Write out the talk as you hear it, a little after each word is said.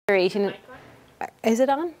variation. Is it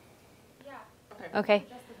on? Yeah. Okay.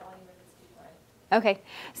 Okay.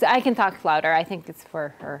 So I can talk louder. I think it's for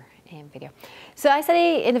her video. So I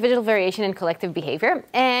study individual variation in collective behavior,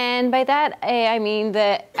 and by that I mean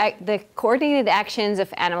the coordinated actions of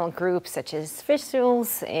animal groups such as fish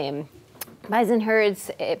schools, bison herds,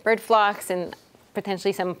 bird flocks, and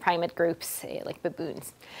potentially some primate groups like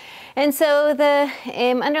baboons. And so the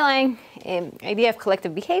underlying idea of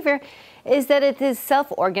collective behavior is that it is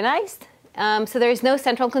self-organized. So there is no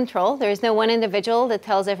central control. There is no one individual that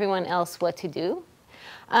tells everyone else what to do.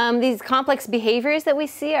 These complex behaviors that we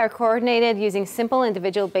see are coordinated using simple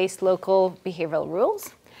individual-based local behavioral rules.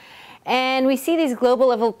 And we see these global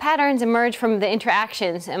level patterns emerge from the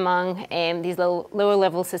interactions among these lower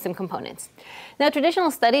level system components. Now, traditional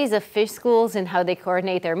studies of fish schools and how they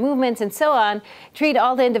coordinate their movements and so on treat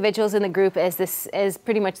all the individuals in the group as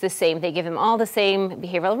pretty much the same. They give them all the same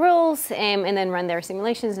behavioral rules and then run their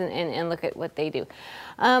simulations and look at what they do.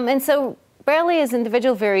 And so rarely is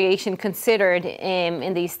individual variation considered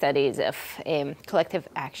in these studies of collective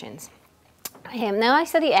actions. Now I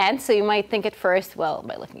study ants, so you might think at first, well,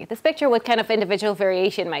 by looking at this picture, what kind of individual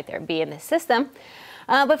variation might there be in this system?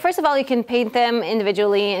 But first of all, you can paint them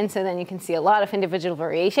individually, and so then you can see a lot of individual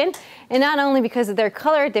variation. And not only because they're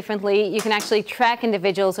colored differently, you can actually track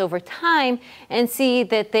individuals over time and see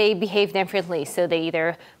that they behave differently. So they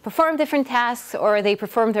either perform different tasks or they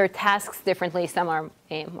perform their tasks differently. Some are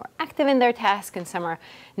more active in their task, and some are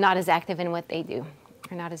not as active in what they do,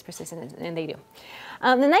 or not as persistent as they do.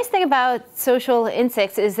 The nice thing about social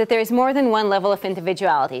insects is that there's more than one level of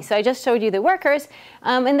individuality. So I just showed you the workers,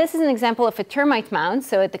 and this is an example of a termite mound.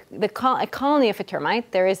 So at a colony of a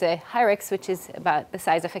termite, there is a hyrax, which is about the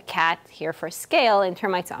size of a cat here for scale, and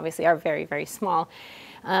termites obviously are very, very small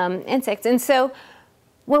insects. And so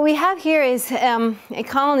what we have here is a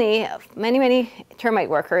colony of many, many termite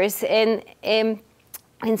workers. And in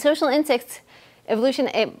social insects, evolution,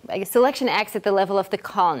 I guess selection acts at the level of the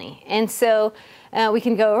colony. And so we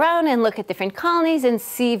can go around and look at different colonies and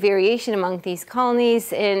see variation among these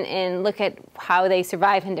colonies and look at how they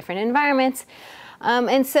survive in different environments.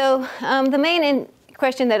 And so the main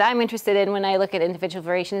question that I'm interested in when I look at individual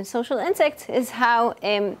variation in social insects is how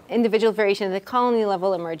individual variation at the colony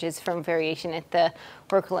level emerges from variation at the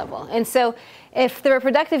worker level. And so if the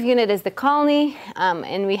reproductive unit is the colony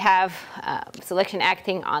and we have selection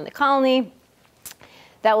acting on the colony,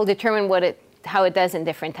 that will determine how it does in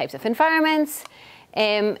different types of environments.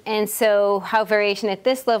 And so how variation at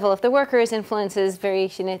this level of the workers influences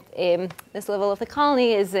variation at this level of the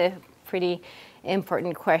colony is a pretty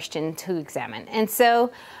important question to examine. And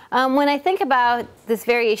so when I think about this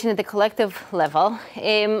variation at the collective level,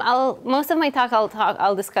 most of my talk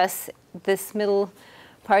I'll discuss this middle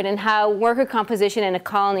part and how worker composition in a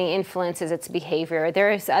colony influences its behavior.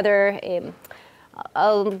 There's other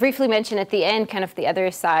I'll briefly mention at the end kind of the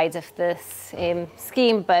other sides of this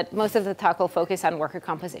scheme, but most of the talk will focus on worker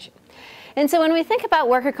composition. And so when we think about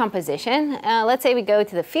worker composition, let's say we go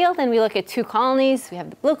to the field and we look at two colonies. We have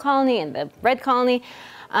the blue colony and the red colony.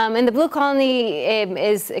 And the blue colony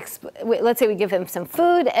let's say we give them some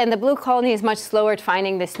food, and the blue colony is much slower at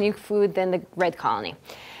finding this new food than the red colony.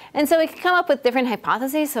 And so we can come up with different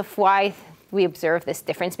hypotheses of why we observe this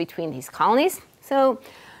difference between these colonies. So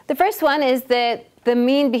the first one is that the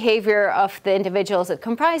mean behavior of the individuals that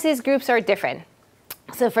comprise these groups are different.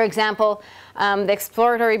 So for example, the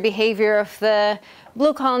exploratory behavior of the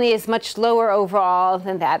blue colony is much lower overall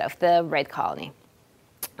than that of the red colony.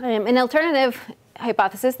 An alternative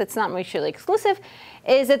hypothesis that's not mutually exclusive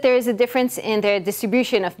is that there is a difference in the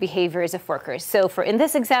distribution of behaviors of workers. So in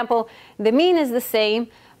this example, the mean is the same,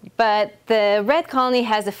 but the red colony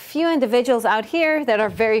has a few individuals out here that are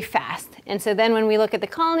very fast. And so then when we look at the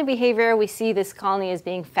colony behavior, we see this colony as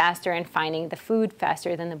being faster and finding the food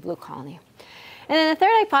faster than the blue colony. And then the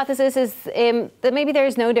third hypothesis is that maybe there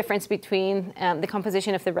is no difference between the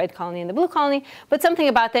composition of the red colony and the blue colony, but something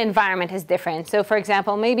about the environment is different. So for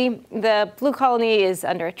example, maybe the blue colony is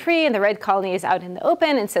under a tree and the red colony is out in the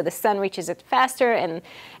open, and so the sun reaches it faster and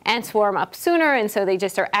ants warm up sooner, and so they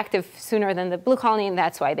just are active sooner than the blue colony, and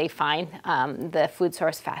that's why they find the food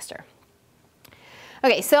source faster.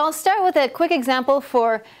 Okay, so I'll start with a quick example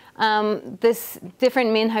for this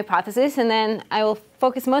different mean hypothesis, and then I will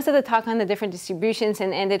focus most of the talk on the different distributions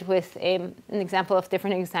and end it with an example of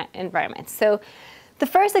different environments. So the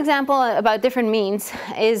first example about different means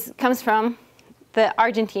comes from the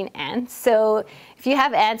Argentine ants. So if you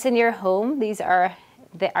have ants in your home, these are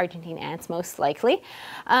the Argentine ants most likely.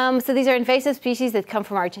 So these are invasive species that come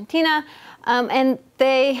from Argentina, and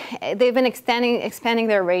they've been expanding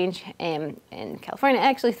their range in California,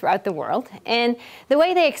 actually throughout the world. And the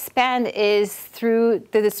way they expand is through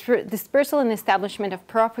the dispersal and establishment of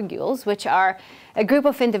propagules, which are a group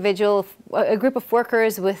of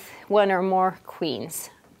workers with one or more queens.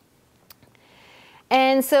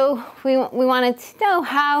 And so we wanted to know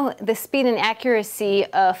how the speed and accuracy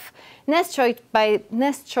of nest choice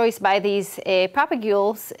by these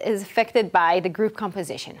propagules is affected by the group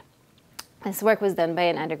composition. This work was done by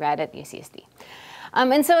an undergrad at UCSD.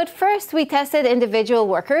 And so at first we tested individual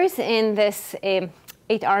workers in this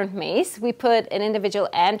 8-armed maze. We put an individual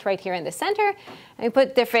ant right here in the center, and we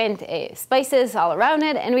put different spices all around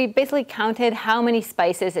it, and we basically counted how many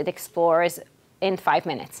spices it explores in 5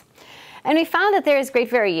 minutes. And we found that there is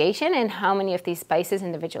great variation in how many of these spices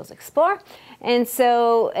individuals explore. And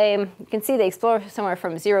so you can see they explore somewhere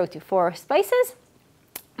from 0 to 4 spices.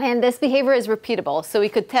 And this behavior is repeatable. So we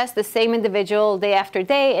could test the same individual day after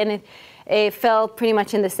day, and it fell pretty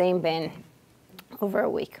much in the same bin over a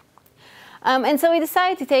week. And so we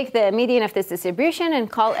decided to take the median of this distribution and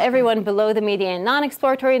call everyone below the median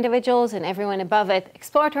non-exploratory individuals and everyone above it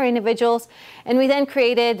exploratory individuals. And we then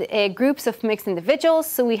created groups of mixed individuals.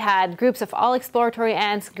 So we had groups of all exploratory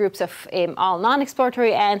ants, groups of all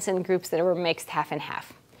non-exploratory ants, and groups that were mixed half and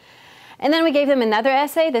half. And then we gave them another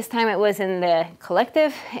assay. This time it was in the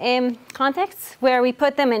collective context, where we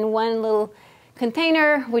put them in one little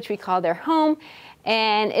container, which we call their home.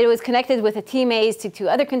 And it was connected with a T-maze to 2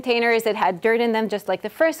 other containers that had dirt in them, just like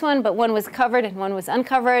the first one, but one was covered and one was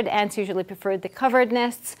uncovered. Ants usually preferred the covered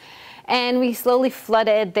nests. And we slowly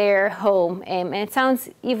flooded their home. And it sounds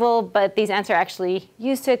evil, but these ants are actually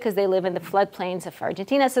used to it because they live in the floodplains of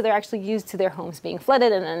Argentina. So they're actually used to their homes being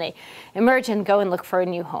flooded, and then they emerge and go and look for a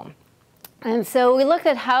new home. And so we looked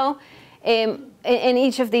at how, in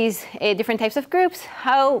each of these different types of groups,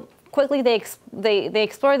 how quickly they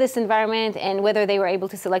explore this environment and whether they were able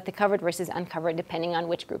to select the covered versus uncovered depending on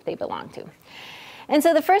which group they belong to. And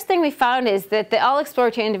so the first thing we found is that the all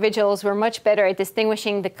exploratory individuals were much better at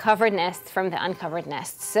distinguishing the covered nests from the uncovered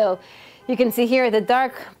nests. So you can see here the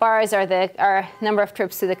dark bars are the number of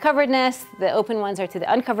trips to the covered nest, the open ones are to the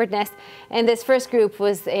uncovered nest, and this first group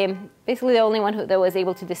was basically the only one that was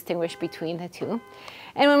able to distinguish between the two.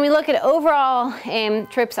 And when we look at overall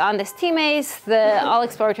trips on this T-maze, the all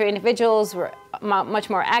exploratory individuals were much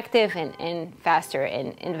more active and faster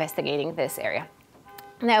in investigating this area.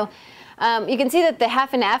 Now, you can see that the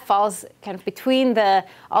half and half falls kind of between the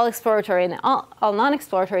all exploratory and the all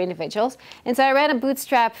non-exploratory individuals. And so I ran a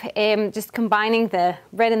bootstrap just combining the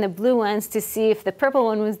red and the blue ones to see if the purple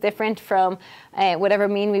one was different from whatever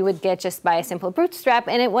mean we would get just by a simple bootstrap.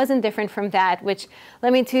 And it wasn't different from that, which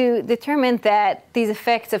led me to determine that these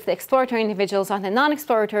effects of the exploratory individuals on the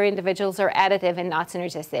non-exploratory individuals are additive and not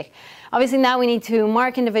synergistic. Obviously, now we need to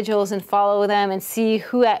mark individuals and follow them and see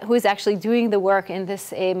who is actually doing the work in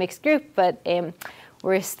this mixed group. But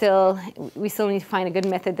we still need to find a good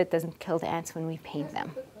method that doesn't kill the ants when we paint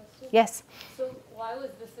them. Yes? So why was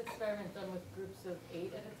this experiment done with groups of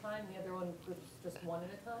 8 at a time? The other one groups just 1 at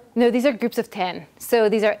a time? No, these are groups of 10. So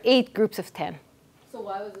these are 8 groups of 10. So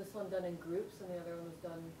why was this one done in groups and the other one was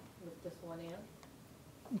done with just 1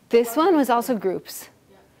 ant? This one was also groups.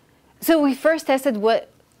 Yeah. So we first tested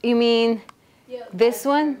what you mean, this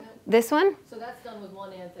one? This one? So that's done with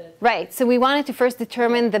 1 ant at a time. Right. So we wanted to first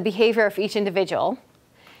determine the behavior of each individual.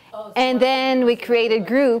 Oh, so and then we created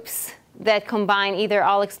groups that combine either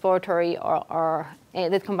all exploratory or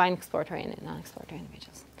that combine exploratory and non-exploratory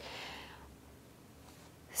individuals.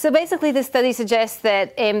 So basically, the study suggests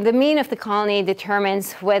that the mean of the colony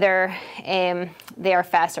determines whether they are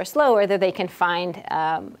fast or slow, whether they can find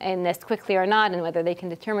a nest quickly or not, and whether they can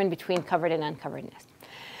determine between covered and uncovered nests.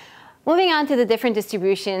 Moving on to the different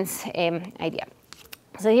distributions idea.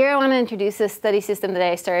 So here I want to introduce a study system that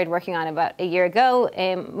I started working on about a year ago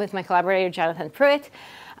with my collaborator, Jonathan Pruitt.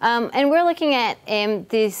 And we're looking at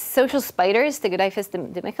these social spiders, the Godipus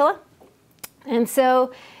demicola. And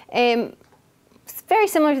so it's very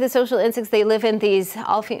similar to the social insects. They live in these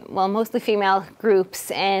mostly female groups,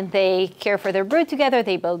 and they care for their brood together.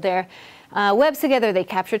 They build their webs together. They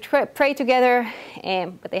capture prey together,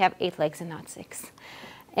 but they have 8 legs and not 6.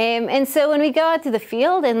 And so when we go out to the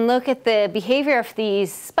field and look at the behavior of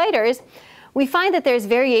these spiders, we find that there's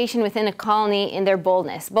variation within a colony in their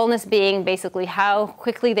boldness. Boldness being basically how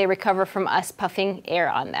quickly they recover from us puffing air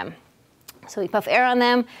on them. So we puff air on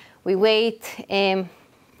them, we wait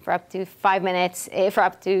for up to 5 minutes, for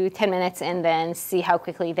up to 10 minutes, and then see how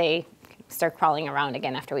quickly they start crawling around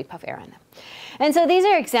again after we puff air on them. And so these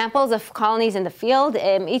are examples of colonies in the field.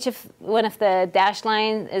 One of the dashed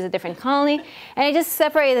lines is a different colony. And I just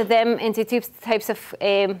separated them into two types of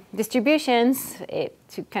distributions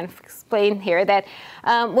to kind of explain here that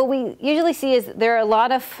what we usually see is there are a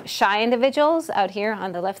lot of shy individuals out here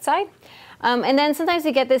on the left side. And then sometimes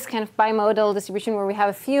we get this kind of bimodal distribution where we have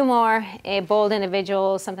a few more bold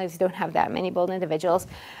individuals. Sometimes we don't have that many bold individuals.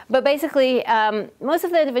 But basically, most of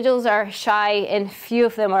the individuals are shy and few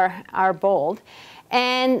of them are bold.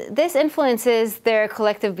 And this influences their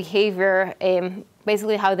collective behavior,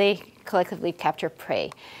 basically how they collectively capture prey.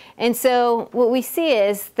 And so what we see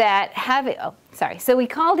is that so we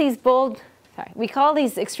call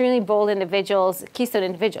these extremely bold individuals keystone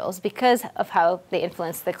individuals because of how they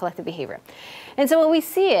influence the collective behavior. And so what we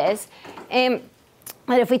see is that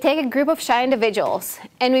if we take a group of shy individuals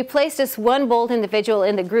and we place just one bold individual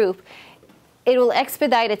in the group, it will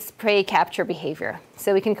expedite its prey capture behavior.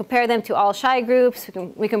 So we can compare them to all shy groups.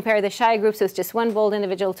 We compare the shy groups with just one bold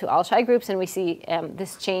individual to all shy groups, and we see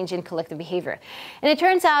this change in collective behavior. And it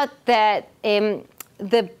turns out that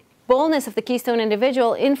the boldness of the keystone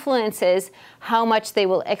individual influences how much they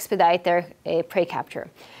will expedite their prey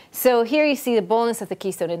capture. So here you see the boldness of the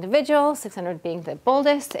keystone individual, 600 being the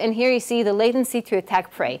boldest, and here you see the latency to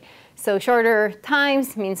attack prey. So shorter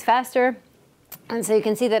times means faster, and so you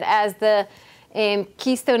can see that as the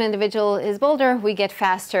keystone individual is bolder, we get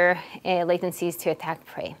faster latencies to attack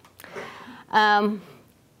prey.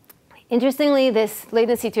 Interestingly, this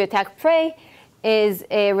latency to attack prey is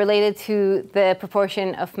related to the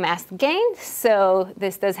proportion of mass gained. So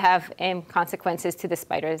this does have consequences to the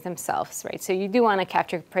spiders themselves, right? So you do want to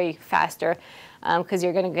capture prey faster because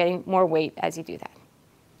you're going to get more weight as you do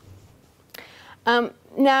that.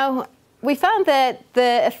 Now, we found that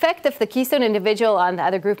the effect of the keystone individual on the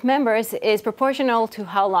other group members is proportional to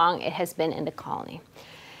how long it has been in the colony.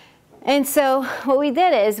 And so what we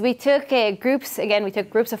did is we took groups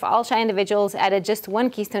of all shy individuals, added just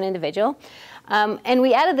one keystone individual, and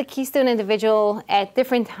we added the keystone individual at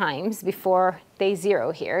different times before day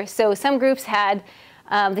 0 here. So some groups had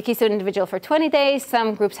the keystone individual for 20 days,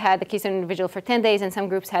 some groups had the keystone individual for 10 days, and some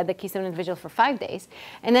groups had the keystone individual for 5 days.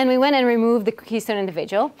 And then we went and removed the keystone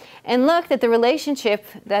individual and looked at the relationship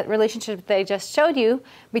that I just showed you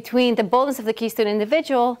between the boldness of the keystone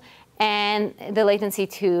individual and the latency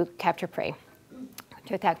to capture prey,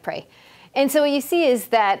 to attack prey. And so what you see is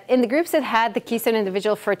that in the groups that had the keystone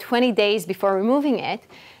individual for 20 days before removing it,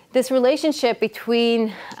 this relationship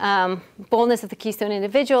between boldness of the keystone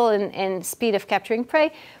individual and speed of capturing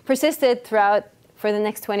prey persisted throughout for the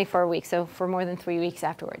next 24 weeks, so for more than 3 weeks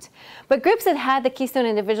afterwards. But groups that had the keystone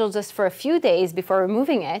individual just for a few days before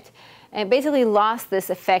removing it basically lost this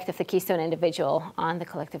effect of the keystone individual on the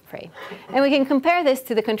collective prey. And we can compare this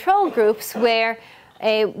to the control groups where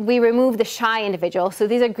we removed the shy individual. So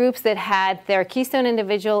these are groups that had their keystone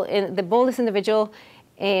individual, the boldest individual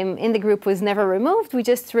in the group was never removed. We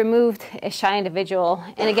just removed a shy individual.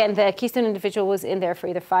 And again, the keystone individual was in there for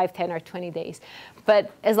either 5, 10, or 20 days.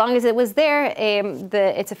 But as long as it was there,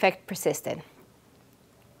 its effect persisted.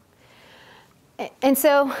 And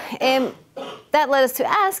so that led us to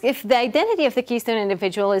ask if the identity of the keystone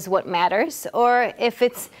individual is what matters, or if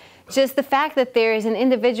it's just the fact that there is an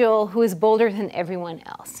individual who is bolder than everyone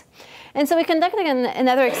else. And so we conducted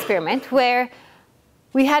another experiment where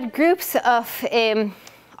we had groups of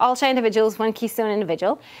all shy individuals, one keystone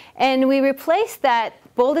individual, and we replaced that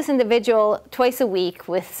boldest individual twice a week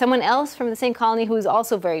with someone else from the same colony who is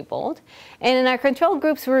also very bold. And in our control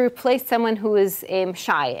groups, we replaced someone who is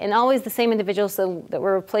shy, and always the same individual, so that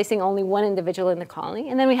we're replacing only one individual in the colony.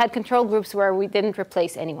 And then we had control groups where we didn't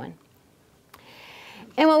replace anyone.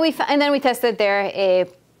 And then we tested their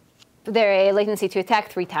latency to attack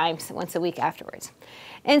 3 times, once a week afterwards.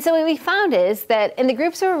 And so what we found is that in the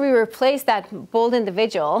groups where we replaced that bold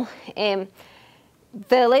individual,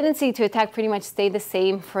 the latency to attack pretty much stayed the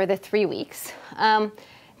same for the 3 weeks.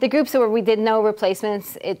 The groups where we did no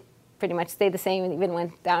replacements, it pretty much stayed the same and even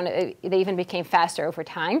went down. They even became faster over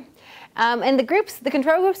time. And the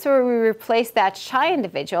control groups where we replaced that shy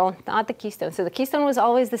individual, not the keystone. So the keystone was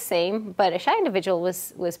always the same, but a shy individual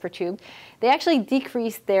was perturbed. They actually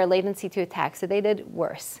decreased their latency to attack, so they did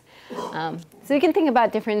worse. So we can think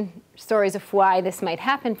about different stories of why this might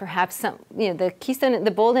happen. Perhaps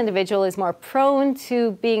the bold individual is more prone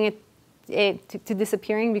to being to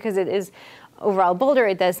disappearing because it is overall bolder.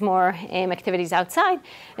 It does more activities outside,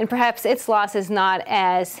 and perhaps its loss is not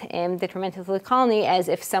as detrimental to the colony as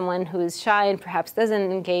if someone who is shy and perhaps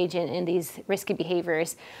doesn't engage in these risky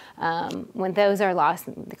behaviors. When those are lost,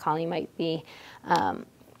 the colony might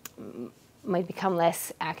become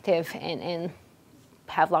less active and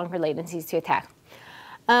have longer latencies to attack.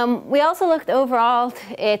 We also looked overall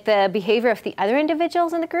at the behavior of the other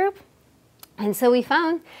individuals in the group. And so we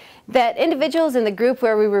found that individuals in the group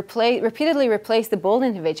where we repeatedly replaced the bold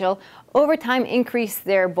individual, over time increased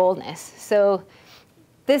their boldness. So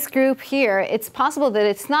this group here, it's possible that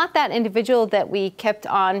it's not that individual that we kept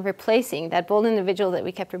on replacing, that bold individual that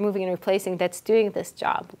we kept removing and replacing, that's doing this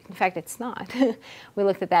job. In fact, it's not. We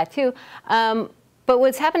looked at that too. But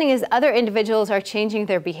what's happening is other individuals are changing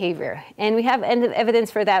their behavior. And we have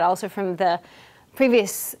evidence for that also from the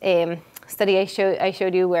previous study I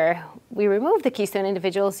showed you, where we removed the keystone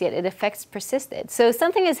individuals, yet its effects persisted. So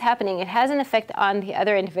something is happening. It has an effect on the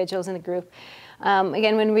other individuals in the group.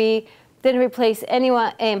 Again, when we didn't replace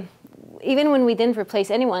anyone, even when we didn't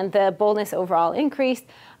replace anyone, the boldness overall increased.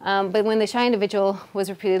 But when the shy individual was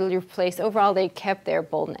repeatedly replaced, overall they kept their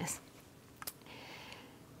boldness.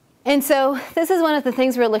 And so this is one of the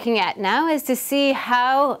things we're looking at now, is to see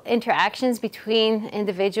how interactions between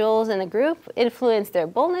individuals in a group influence their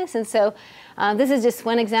boldness. And so this is just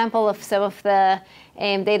one example of some of the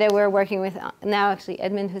data we're working with now. Actually,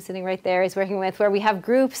 Edmund, who's sitting right there, is working with, where we have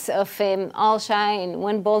groups of all shy and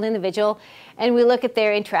one bold individual. And we look at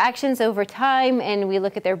their interactions over time, and we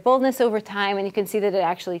look at their boldness over time, and you can see that it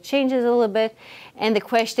actually changes a little bit. And the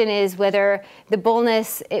question is whether the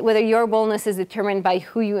boldness, whether your boldness is determined by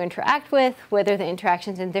who you interact with, whether the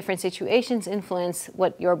interactions in different situations influence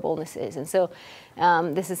what your boldness is. And so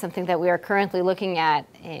this is something that we are currently looking at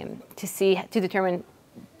to determine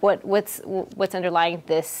what's underlying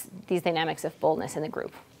these dynamics of boldness in the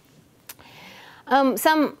group.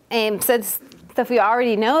 Some stuff we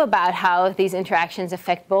already know about how these interactions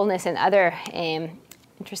affect boldness and other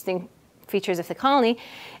interesting features of the colony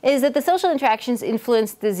is that the social interactions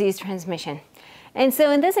influence disease transmission. And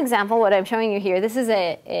so in this example, what I'm showing you here, this is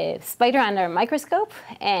a spider under a microscope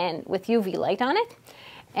and with UV light on it.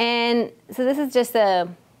 And so this is just a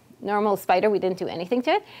normal spider. We didn't do anything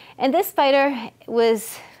to it. And this spider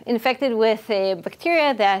was infected with a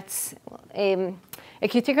bacteria that's a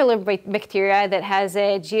cuticular bacteria that has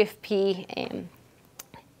a GFP,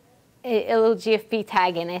 a little GFP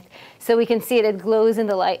tag in it. So we can see it, it glows in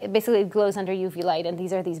the light. Basically, it glows under UV light. And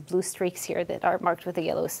these are these blue streaks here that are marked with the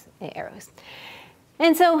yellow arrows.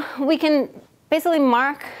 And so we can basically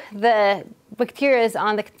mark the bacteria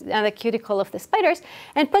on the cuticle of the spiders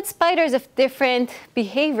and put spiders of different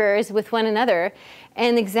behaviors with one another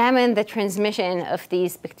and examine the transmission of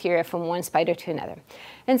these bacteria from one spider to another.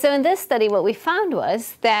 And so in this study, what we found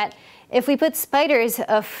was that if we put spiders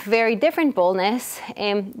of very different boldness,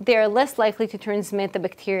 they're less likely to transmit the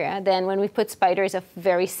bacteria than when we put spiders of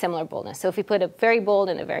very similar boldness. So if we put a very bold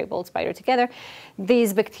and a very bold spider together,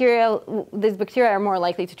 these bacteria are more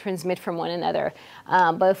likely to transmit from one another.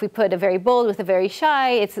 But if we put a very bold with a very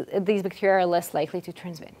shy, these bacteria are less likely to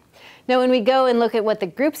transmit. Now, when we go and look at what the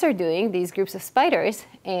groups are doing, these groups of spiders,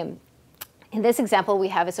 in this example, we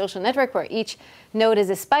have a social network where each node is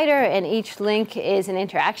a spider and each link is an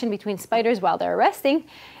interaction between spiders while they're resting.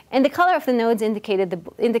 And the color of the nodes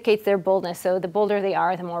indicates their boldness. So the bolder they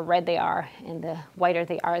are, the more red they are, and the whiter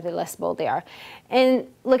they are, the less bold they are. And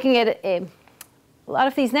looking at a lot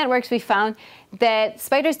of these networks, we found that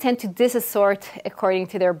spiders tend to disassort according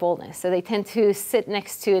to their boldness. So they tend to sit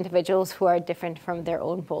next to individuals who are different from their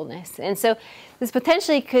own boldness. And so this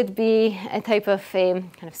potentially could be a type of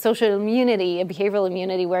kind of social immunity, a behavioral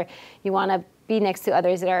immunity, where you want to be next to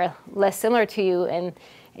others that are less similar to you, and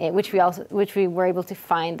which we were able to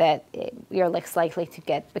find that we are less likely to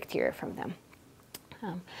get bacteria from them.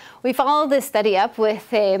 We followed this study up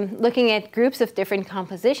with looking at groups of different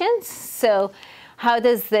compositions. So how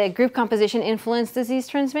does the group composition influence disease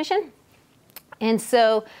transmission? And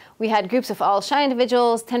so we had groups of all shy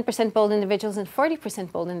individuals, 10% bold individuals, and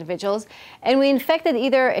 40% bold individuals. And we infected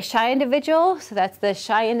either a shy individual, so that's the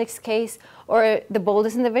shy index case, or the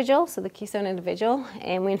boldest individual, so the keystone individual.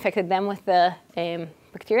 And we infected them with the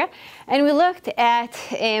bacteria. And we looked at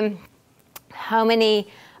how many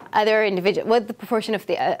other individuals, what proportion of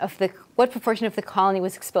the colony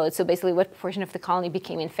was exposed. So basically, what proportion of the colony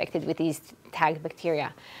became infected with these tagged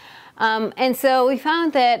bacteria. And so we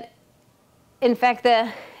found that, in fact,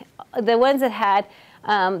 the ones that had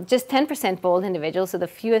just 10% bold individuals, so the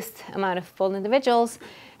fewest amount of bold individuals,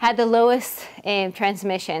 had the lowest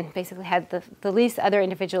transmission, basically had the least other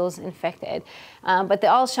individuals infected. But the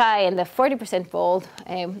all shy and the 40% bold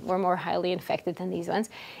were more highly infected than these ones.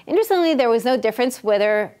 Interestingly, there was no difference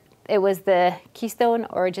whether it was the keystone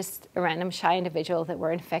or just a random shy individual that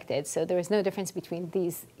were infected. So there was no difference between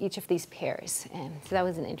each of these pairs. And so that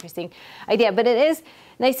was an interesting idea. But it is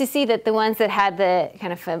nice to see that the ones that had the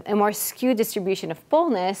kind of a more skewed distribution of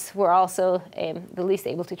boldness were also the least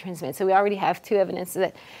able to transmit. So we already have two evidence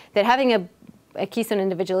that having a keystone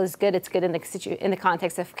individual is good. It's good in the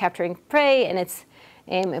context of capturing prey, and it's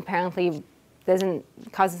apparently doesn't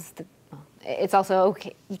causes it's also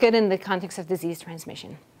good in the context of disease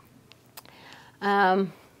transmission.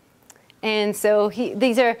 And so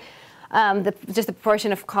these are just a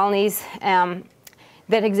proportion of colonies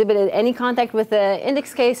that exhibited any contact with the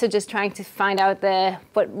index case, so just trying to find out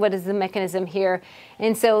what is the mechanism here.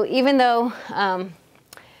 And so even though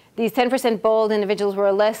these 10% bold individuals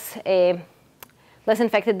were less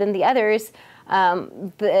infected than the others,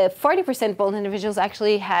 the 40% bold individuals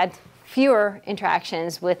actually had fewer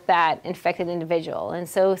interactions with that infected individual. And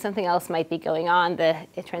so something else might be going on. The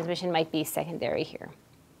transmission might be secondary here.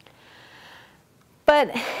 But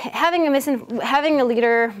having a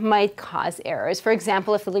leader might cause errors. For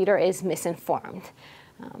example, if the leader is misinformed.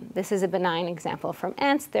 This is a benign example from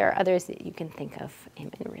ants. There are others that you can think of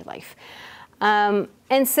in real life.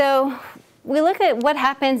 And so we look at what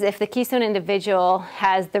happens if the keystone individual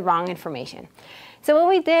has the wrong information. So what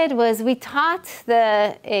we did was we taught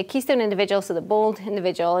the keystone individual, so the bold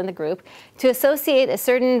individual in the group, to associate a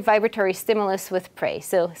certain vibratory stimulus with prey.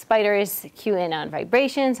 So spiders cue in on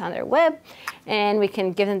vibrations on their web, and we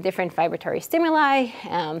can give them different vibratory stimuli,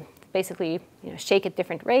 basically shake at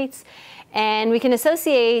different rates. And we can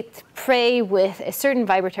associate prey with a certain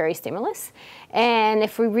vibratory stimulus. And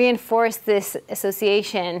if we reinforce this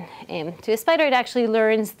association to a spider, it actually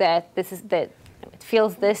learns that it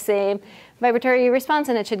feels this same vibratory response,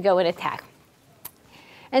 and it should go and attack.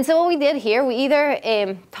 And so what we did here, we either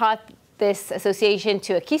taught this association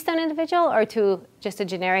to a keystone individual or to just a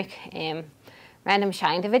generic random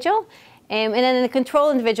shy individual. And then in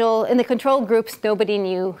the control groups, nobody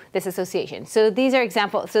knew this association. So these are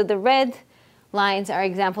examples. So the red lines are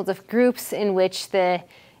examples of groups in which just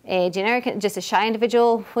a shy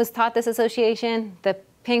individual was taught this association. The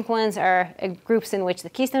pink ones are groups in which the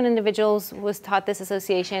keystone individuals was taught this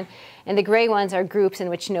association, and the gray ones are groups in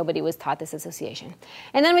which nobody was taught this association.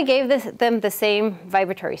 And then we gave them the same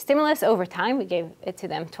vibratory stimulus over time. We gave it to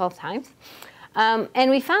them 12 times.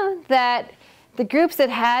 And we found that the groups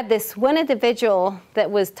that had this one individual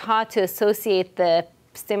that was taught to associate the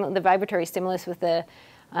vibratory stimulus with the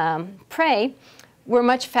prey were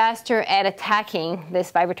much faster at attacking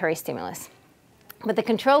this vibratory stimulus. But the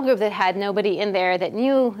control group that had nobody in there that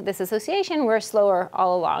knew this association were slower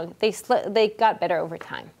all along. They got better over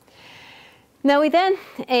time. Now we then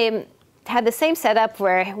had the same setup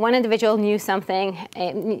where one individual knew something,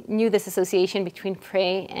 knew this association between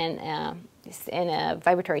prey and a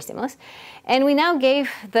vibratory stimulus. And we now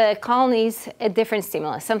gave the colonies a different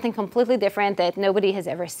stimulus, something completely different that nobody has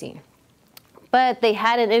ever seen. But they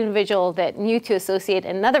had an individual that knew to associate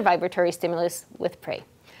another vibratory stimulus with prey.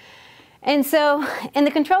 And so in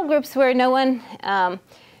the control groups where no one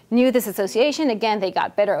knew this association, again, they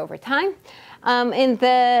got better over time. When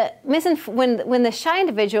the shy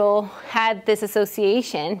individual had this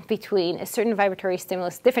association between a certain vibratory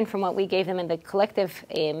stimulus different from what we gave them in the collective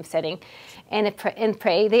setting and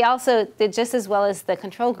prey, they also did just as well as the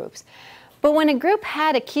control groups. But when a group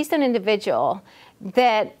had a keystone individual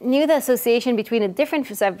that knew the association between a different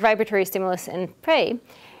vibratory stimulus and prey,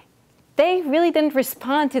 they really didn't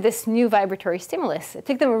respond to this new vibratory stimulus. It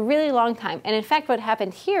took them a really long time. And in fact, what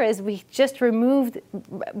happened here is we just removed,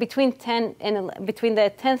 between the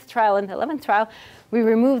 10th trial and the 11th trial, we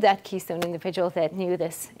removed that keystone individual that knew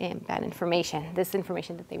this bad information, this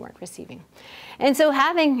information that they weren't receiving. And so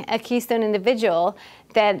having a keystone individual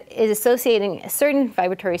that is associating a certain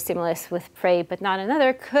vibratory stimulus with prey but not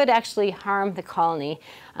another could actually harm the colony,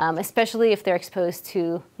 especially if they're exposed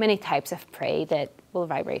to many types of prey that will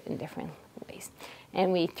vibrate in different ways.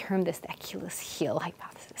 And we term this the Achilles heel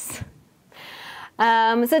hypothesis.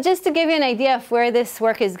 So just to give you an idea of where this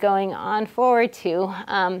work is going on forward to,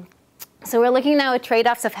 so we're looking now at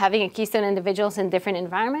trade-offs of having a keystone individuals in different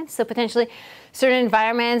environments. So potentially certain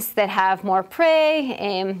environments that have more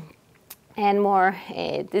prey and more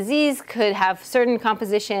disease could have certain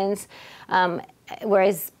compositions,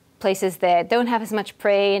 whereas places that don't have as much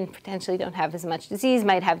prey and potentially don't have as much disease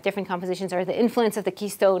might have different compositions, or the influence of the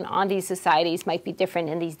keystone on these societies might be different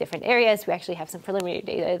in these different areas. We actually have some preliminary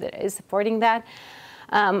data that is supporting that.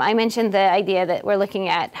 I mentioned the idea that we're looking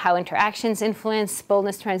at how interactions influence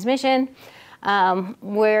boldness transmission.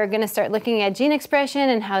 We're going to start looking at gene expression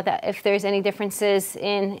and how that, if there's any differences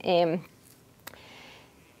in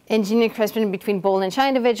and gene expression between bold and shy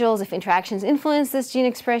individuals, if interactions influence this gene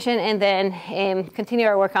expression, and then continue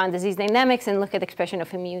our work on disease dynamics and look at expression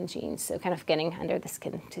of immune genes, so kind of getting under the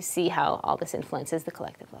skin to see how all this influences the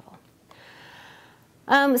collective level.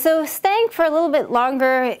 So staying for a little bit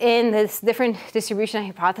longer in this different distribution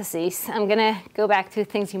hypotheses, I'm going to go back to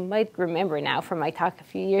things you might remember now from my talk a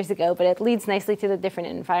few years ago, but it leads nicely to the different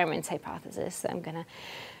environments hypothesis. So I'm going to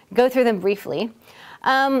go through them briefly.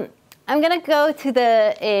 I'm going to go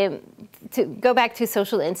to go back to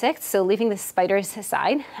social insects, so leaving the spiders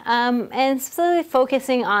aside, and specifically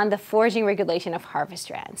focusing on the foraging regulation of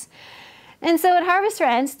harvester ants. And so what harvester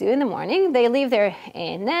ants do in the morning, they leave their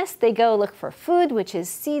nest, they go look for food, which is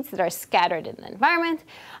seeds that are scattered in the environment.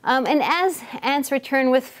 And as ants return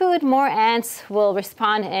with food, more ants will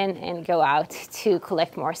respond and go out to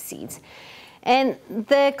collect more seeds. And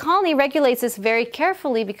the colony regulates this very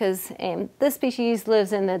carefully because this species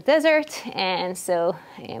lives in the desert, and so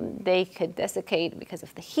they could desiccate because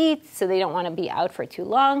of the heat, so they don't want to be out for too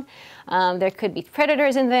long. There could be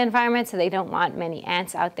predators in the environment, so they don't want many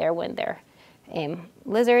ants out there when they're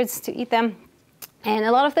lizards to eat them. And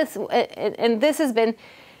a lot of this, and this has been,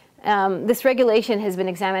 this regulation has been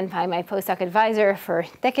examined by my postdoc advisor for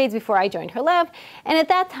decades before I joined her lab. And at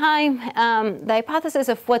that time, the hypothesis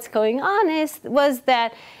of what's going on was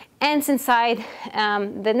that ants inside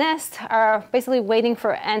the nest are basically waiting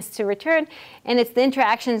for ants to return. And it's the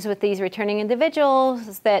interactions with these returning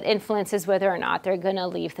individuals that influences whether or not they're going to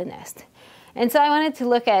leave the nest. And so I wanted to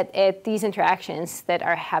look at these interactions that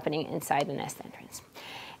are happening inside the nest entrance.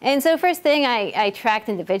 And so first thing, I tracked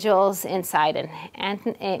individuals inside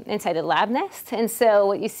a lab nest. And so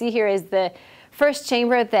what you see here is the first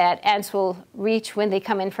chamber that ants will reach when they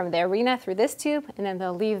come in from the arena through this tube, and then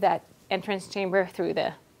they'll leave that entrance chamber through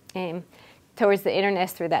the towards the inner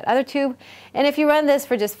nest through that other tube. And if you run this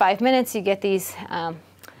for just 5 minutes, you get these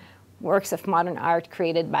works of modern art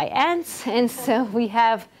created by ants. And so we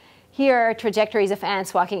have here are trajectories of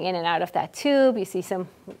ants walking in and out of that tube. You see some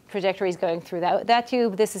trajectories going through that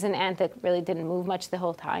tube. This is an ant that really didn't move much the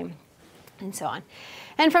whole time, and so on.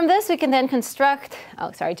 And from this, we can then construct,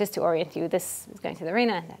 oh, sorry, just to orient you, this is going to the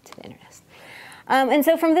arena and that to the inner nest. And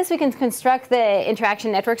so from this, we can construct the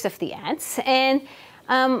interaction networks of the ants. And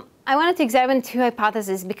I wanted to examine two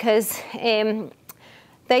hypotheses because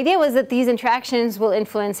the idea was that these interactions will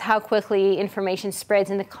influence how quickly information spreads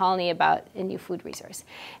in the colony about a new food resource.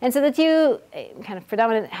 And so the two kind of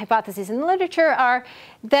predominant hypotheses in the literature are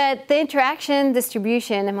that the interaction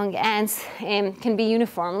distribution among ants can be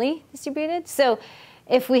uniformly distributed. So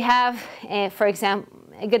if we have, for example,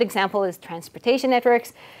 a good example is transportation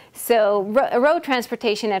networks. So a road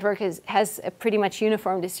transportation network has a pretty much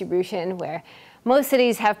uniform distribution where most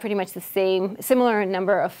cities have pretty much the similar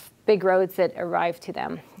number of big roads that arrive to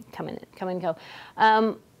them, come and go.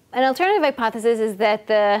 An alternative hypothesis is that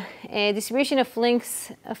the distribution of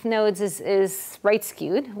links of nodes is right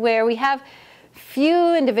skewed, where we have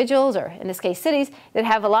few individuals, or in this case cities, that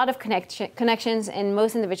have a lot of connections, and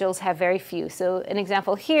most individuals have very few. So an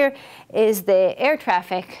example here is the air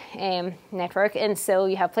traffic network. And so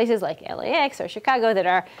you have places like LAX or Chicago that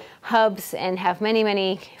are hubs and have many,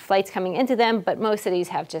 many flights coming into them, but most cities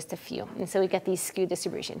have just a few. And so we get these skewed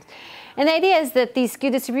distributions. And the idea is that these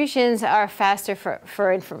skewed distributions are faster for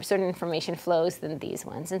certain information flows than these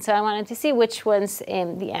ones. And so I wanted to see which ones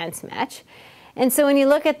the ants match. And so when you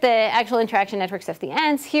look at the actual interaction networks of the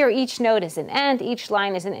ants, here each node is an ant, each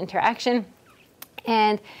line is an interaction.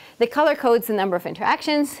 And the color codes the number of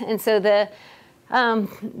interactions. And so the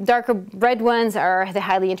darker red ones are the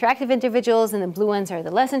highly interactive individuals, and the blue ones are the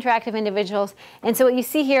less interactive individuals. And so what you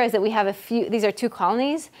see here is that we have a few, these are two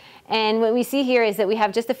colonies. And what we see here is that we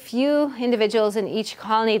have just a few individuals in each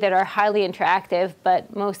colony that are highly interactive,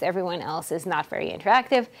 but most everyone else is not very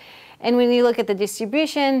interactive. And when you look at the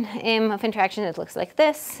distribution of interaction, it looks like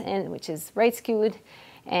this, which is right skewed.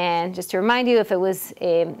 And just to remind you, if it was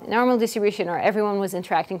a normal distribution or everyone was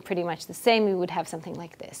interacting pretty much the same, we would have something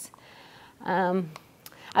like this. I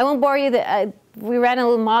won't bore you. We ran a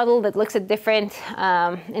little model that looks at different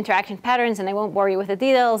interaction patterns, and I won't bore you with the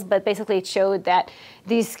details, but basically it showed that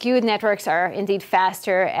these skewed networks are indeed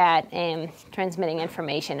faster at transmitting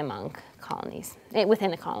information among colonies,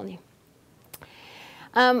 within a colony.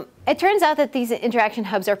 It turns out that these interaction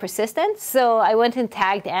hubs are persistent. So I went and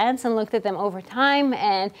tagged ants and looked at them over time,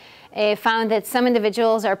 and found that some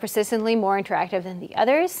individuals are persistently more interactive than the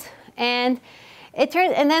others. And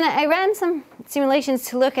then I ran some simulations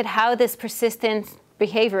to look at how this persistent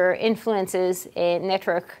behavior influences a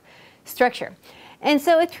network structure. And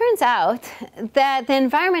so it turns out that the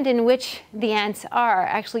environment in which the ants are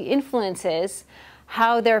actually influences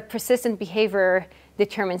how their persistent behavior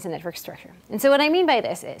determines the network structure. And so what I mean by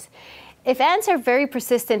this is, if ants are very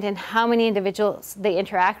persistent in how many individuals they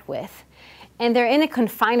interact with, and they're in a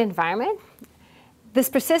confined environment, this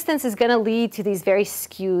persistence is going to lead to these very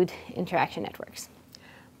skewed interaction networks.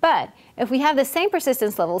 But if we have the same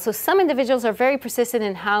persistence level, so some individuals are very persistent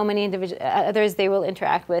in how many others they will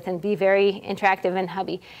interact with and be very interactive and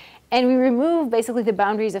hubby, and we remove basically the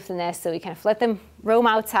boundaries of the nest, so we kind of let them roam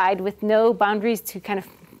outside with no boundaries to kind of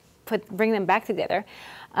bring them back together,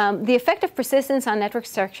 the effect of persistence on network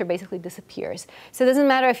structure basically disappears. So it doesn't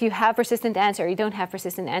matter if you have persistent ants or you don't have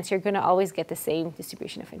persistent ants, you're going to always get the same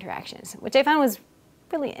distribution of interactions, which I found was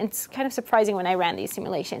really, it's kind of surprising when I ran these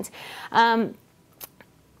simulations.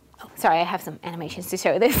 Sorry, I have some animations to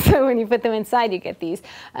show this. So when you put them inside, you get these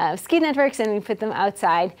skewed networks, and when you put them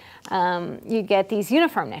outside, you get these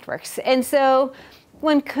uniform networks. And so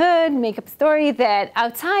one could make up a story that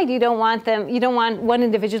outside you don't want one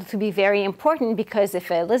individual to be very important, because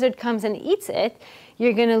if a lizard comes and eats it,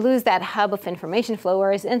 you're going to lose that hub of information flow,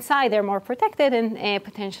 whereas inside they're more protected, and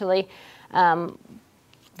potentially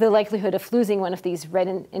the likelihood of losing one of these red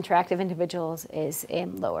interactive individuals is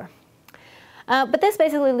lower. But this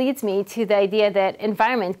basically leads me to the idea that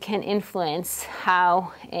environment can influence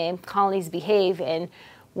how colonies behave, and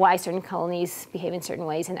why certain colonies behave in certain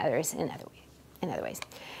ways and others in other ways.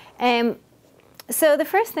 So the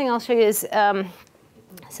first thing I'll show you is, so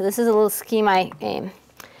this is a little scheme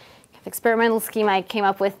experimental scheme I came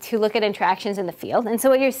up with to look at interactions in the field. And so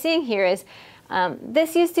what you're seeing here is,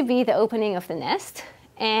 this used to be the opening of the nest.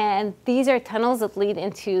 And these are tunnels that lead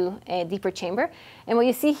into a deeper chamber. And what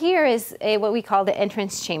you see here is what we call the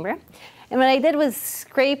entrance chamber. And what I did was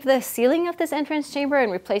scrape the ceiling of this entrance chamber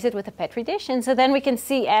and replace it with a Petri dish. And so then we can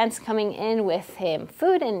see ants coming in with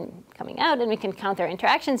food and coming out, and we can count their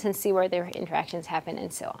interactions and see where their interactions happen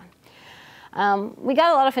and so on. We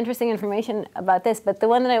got a lot of interesting information about this, but the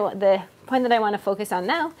point that I want to focus on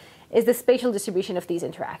now is the spatial distribution of these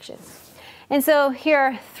interactions. And so here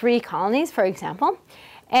are 3 colonies, for example.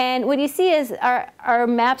 And what you see is our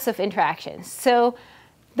maps of interactions. So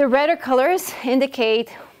the redder colors indicate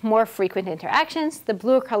more frequent interactions. The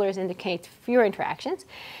bluer colors indicate fewer interactions.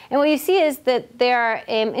 And what you see is that there are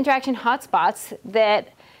interaction hotspots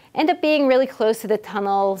that end up being really close to the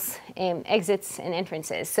tunnels, exits, and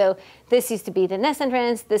entrances. So this used to be the nest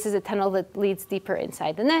entrance. This is a tunnel that leads deeper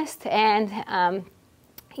inside the nest. And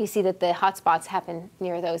you see that the hotspots happen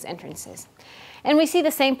near those entrances. And we see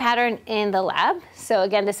the same pattern in the lab. So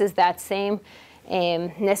again, this is that same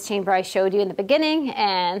nest chamber I showed you in the beginning.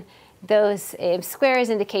 And those squares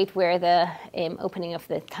indicate where the opening of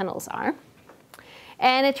the tunnels are.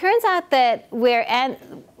 And it turns out that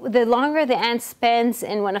the longer the ant spends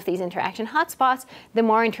in one of these interaction hotspots, the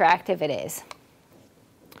more interactive it is.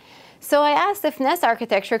 So I asked if nest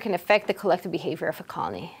architecture can affect the collective behavior of a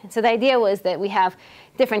colony. And so the idea was that we have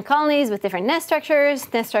different colonies with different nest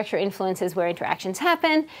structures. Nest structure influences where interactions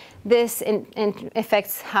happen. This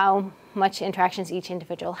affects how much interactions each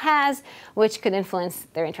individual has, which could influence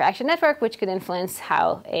their interaction network, which could influence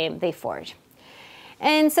how they forage.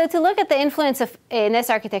 And so to look at the influence of nest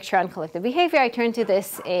architecture on collective behavior, I turned to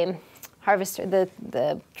this harvester,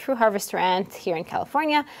 the true harvester ant here in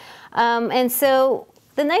California. And so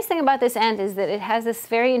the nice thing about this ant is that it has this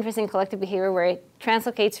very interesting collective behavior where it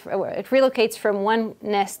relocates from one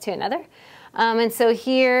nest to another. And so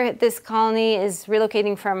here, this colony is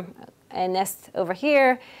relocating from a nest over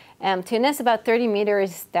here to a nest about 30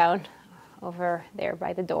 meters down over there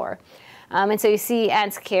by the door. And so you see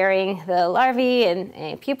ants carrying the larvae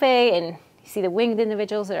and pupae, and you see the winged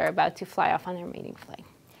individuals that are about to fly off on their mating flight.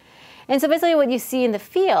 And so basically what you see in the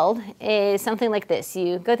field is something like this.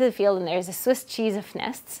 You go to the field and there's a Swiss cheese of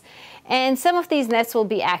nests. And some of these nests will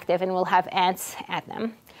be active and will have ants at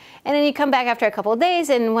them. And then you come back after a couple of days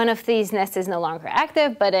and one of these nests is no longer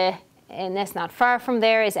active, but a nest not far from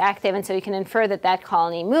there is active. And so you can infer that that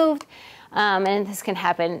colony moved. And this can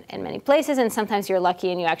happen in many places. And sometimes you're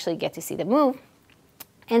lucky and you actually get to see the move.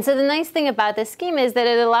 And so the nice thing about this scheme is that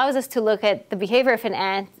it allows us to look at the behavior of an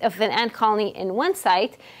ant colony in one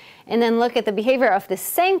site, and then look at the behavior of the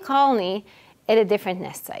same colony at a different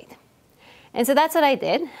nest site. And so that's what I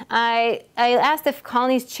did. I asked if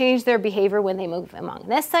colonies change their behavior when they move among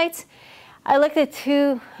nest sites. I looked at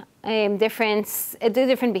two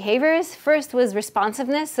different behaviors. First was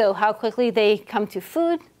responsiveness, so how quickly they come to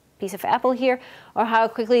food, piece of apple here, or how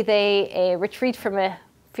quickly they retreat from a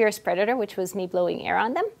fierce predator, which was me blowing air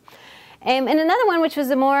on them. And another one, which was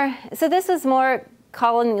this was more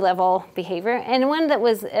colony level behavior, and one that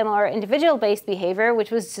was a more individual based behavior, which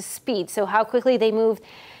was just speed, so how quickly they moved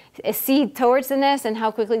a seed towards the nest, and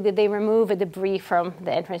how quickly did they remove a debris from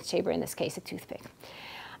the entrance chamber, in this case a toothpick.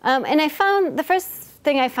 And I found, the first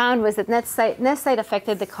thing I found was that nest site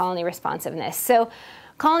affected the colony responsiveness. So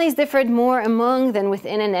colonies differed more among than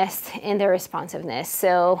within a nest in their responsiveness.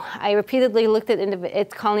 So I repeatedly looked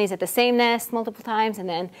at colonies at the same nest multiple times, and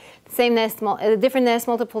then the same nest, a different nest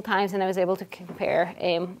multiple times, and I was able to compare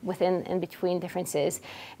within and between differences.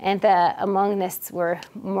 And the among nests were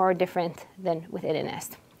more different than within a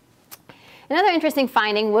nest. Another interesting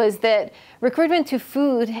finding was that recruitment to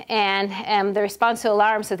food and the response to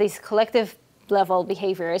alarm, so these collective level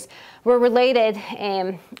behaviors, were related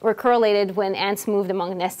or correlated when ants moved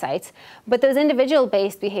among nest sites, but those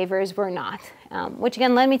individual-based behaviors were not, which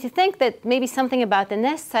again led me to think that maybe something about the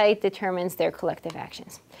nest site determines their collective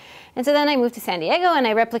actions. And so then I moved to San Diego and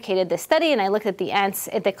I replicated this study, and I looked at the ants,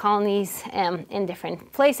 at the colonies in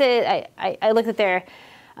different places. I looked at their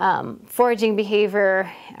foraging behavior,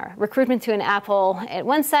 recruitment to an apple at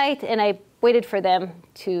one site, and I waited for them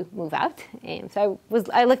to move out. And so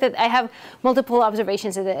I have multiple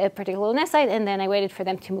observations at a particular nest site, and then I waited for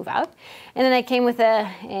them to move out. And then I came with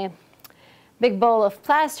a big bowl of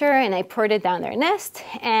plaster, and I poured it down their nest,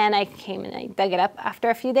 and I came and I dug it up after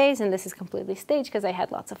a few days, and this is completely staged because I had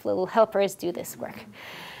lots of little helpers do this work.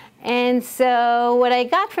 And so what I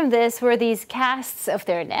got from this were these casts of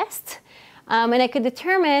their nests. And I could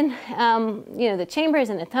determine, the chambers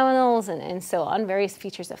and the tunnels and so on, various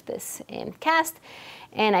features of this cast.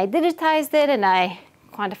 And I digitized it, and I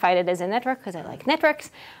quantified it as a network because I like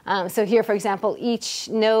networks. So here, for example, each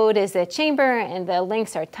node is a chamber, and the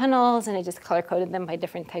links are tunnels, and I just color-coded them by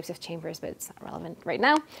different types of chambers, but it's not relevant right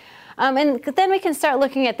now. And then we can start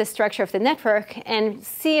looking at the structure of the network and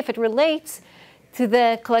see if it relates to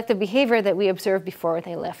the collective behavior that we observed before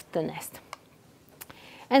they left the nest.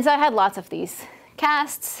 And so I had lots of these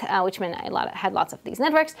casts, which meant I had lots of these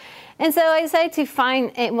networks. And so I decided to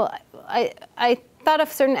find, I thought of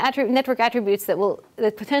certain network attributes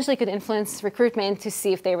that potentially could influence recruitment to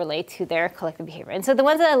see if they relate to their collective behavior. And so the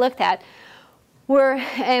ones that I looked at were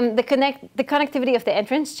the connectivity of the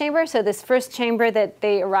entrance chamber, so this first chamber that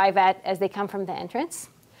they arrive at as they come from the entrance.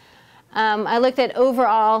 I looked at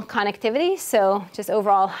overall connectivity, so just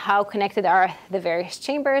overall how connected are the various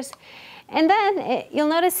chambers. And then you'll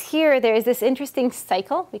notice here there is this interesting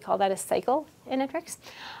cycle. We call that a cycle in networks.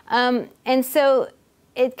 And so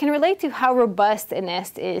it can relate to how robust a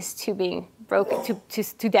nest is to being broken,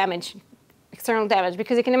 to damage, external damage.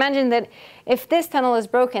 Because you can imagine that if this tunnel is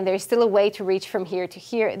broken, there's still a way to reach from here to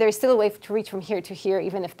here. There's still a way to reach from here to here,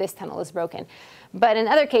 even if this tunnel is broken. But in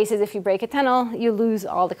other cases, if you break a tunnel, you lose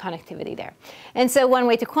all the connectivity there. And so one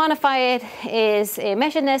way to quantify it is a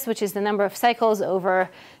meshedness, which is the number of cycles over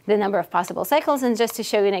the number of possible cycles. And just to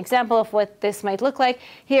show you an example of what this might look like,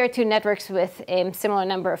 here are two networks with a similar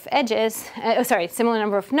number of edges, similar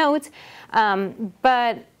number of nodes.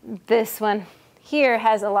 But this one here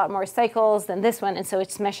has a lot more cycles than this one, and so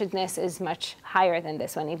its meshedness is much higher than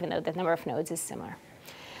this one, even though the number of nodes is similar.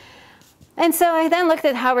 And so I then looked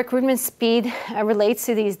at how recruitment speed relates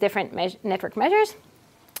to these different network measures.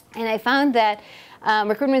 And I found that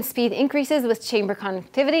recruitment speed increases with chamber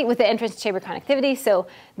connectivity, with the entrance chamber connectivity. So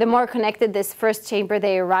the more connected this first chamber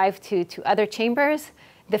they arrive to other chambers,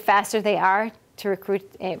 the faster they are to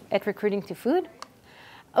recruiting to food.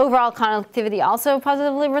 Overall connectivity also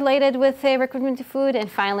positively related with recruitment to food. And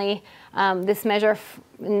finally, this measure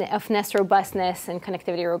of nest robustness and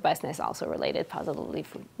connectivity robustness also related positively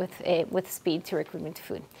with speed to recruitment to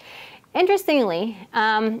food. Interestingly,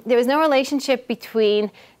 there was no relationship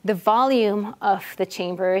between the volume of the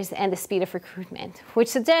chambers and the speed of recruitment, which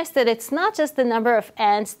suggests that it's not just the number of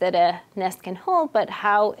ants that a nest can hold, but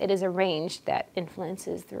how it is arranged that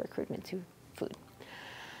influences the recruitment to food.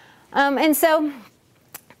 And so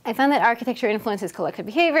I found that architecture influences collective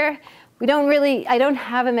behavior. I don't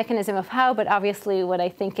have a mechanism of how, but obviously what I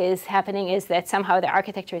think is happening is that somehow the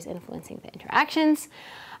architecture is influencing the interactions.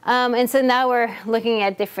 And so now we're looking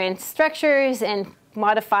at different structures and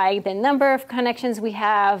modifying the number of connections we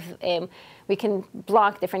have. We can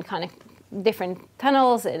block different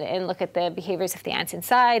tunnels and look at the behaviors of the ants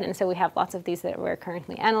inside. And so we have lots of these that we're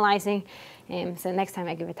currently analyzing. So next time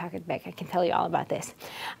I give a talk at Beck, I can tell you all about this.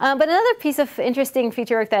 But another piece of interesting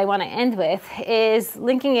feature work that I want to end with is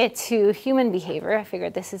linking it to human behavior. I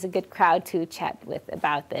figured this is a good crowd to chat with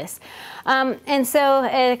about this. And so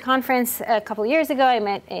at a conference a couple years ago, I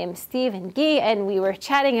met Steve and Guy, and we were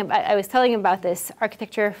chatting about, I was telling him about this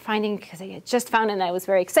architecture finding because I had just found it and I was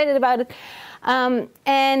very excited about it.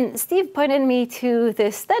 And Steve pointed me to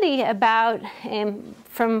this study about,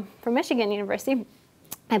 from Michigan University,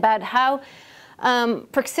 about how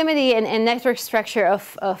proximity and network structure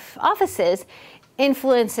of offices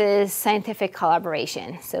influences scientific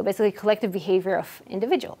collaboration. So basically collective behavior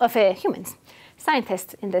of humans,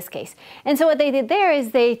 scientists in this case. And so what they did there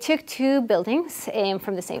is they took two buildings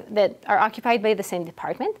that are occupied by the same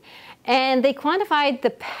department, and they quantified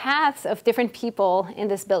the paths of different people in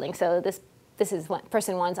this building. So this is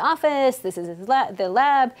person one's office, this is the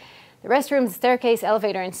lab, the restroom, the staircase,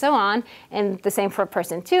 elevator, and so on, and the same for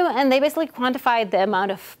person two. And they basically quantified the amount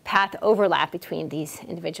of path overlap between these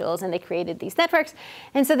individuals, and they created these networks.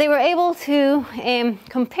 And so they were able to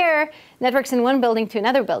compare networks in one building to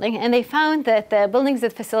another building, and they found that the buildings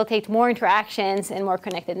that facilitate more interactions and more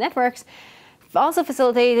connected networks also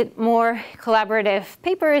facilitated more collaborative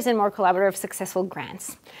papers and more collaborative successful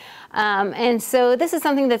grants. And so this is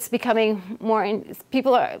something that's becoming more,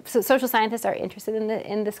 social scientists are interested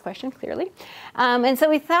in this question, clearly. And so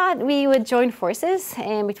we thought we would join forces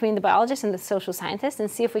between the biologists and the social scientists and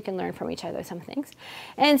see if we can learn from each other some things.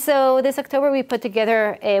 And so this October, we put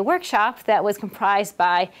together a workshop that was comprised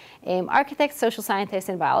by architects, social scientists,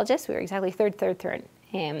 and biologists. We were exactly third.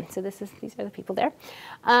 So these are the people there.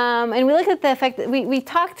 And we looked at the effect, we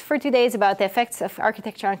talked for 2 days about the effects of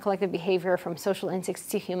architecture on collective behavior from social insects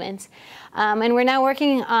to humans. And we're now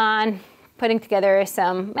working on putting together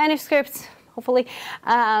some manuscripts, hopefully,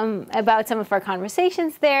 about some of our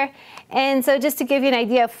conversations there. And so just to give you an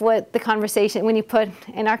idea of what the conversation, when you put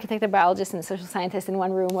an architect, a biologist, and a social scientist in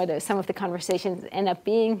one room, what some of the conversations end up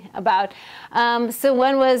being about. So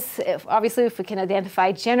one was, obviously, if we can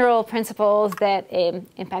identify general principles that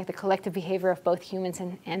impact the collective behavior of both humans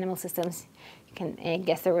and animal systems. I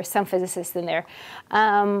guess there were some physicists in there.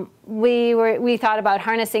 We thought about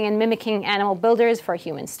harnessing and mimicking animal builders for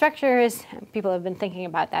human structures. People have been thinking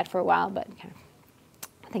about that for a while, but kind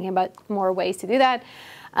of thinking about more ways to do that.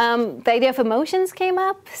 The idea of emotions came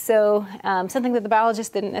up, so something that the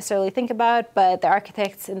biologists didn't necessarily think about, but the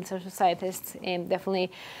architects and the social scientists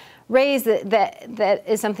definitely raised that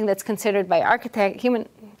is something that's considered by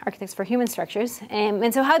architects for human structures.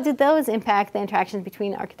 And so how did those impact the interactions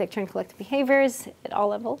between architecture and collective behaviors at all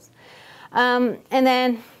levels? And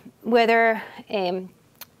then what are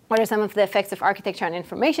some of the effects of architecture on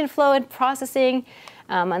information flow and processing?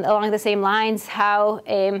 And along the same lines, how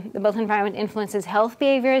the built environment influences health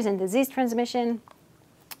behaviors and disease transmission.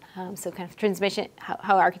 So kind of transmission,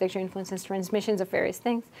 how architecture influences transmissions of various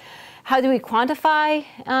things. How do we quantify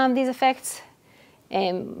these effects?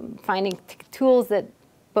 Finding tools that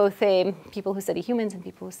both people who study humans and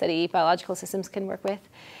people who study biological systems can work with.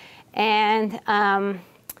 And I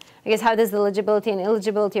guess how does the legibility and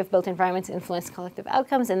illegibility of built environments influence collective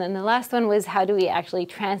outcomes? And then the last one was how do we actually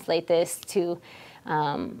translate this to,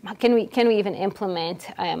 can we even implement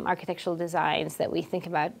architectural designs that we think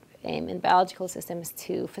about in biological systems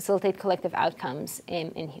to facilitate collective outcomes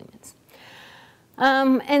in humans?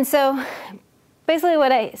 And so basically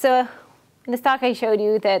in this talk I showed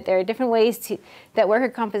you that there are different ways that worker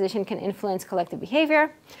composition can influence collective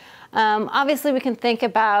behavior. Obviously we can think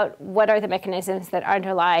about what are the mechanisms that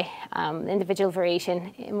underlie individual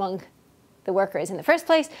variation among the workers in the first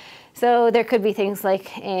place. So there could be things like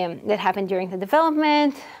that happen during the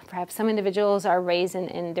development. Perhaps some individuals are raised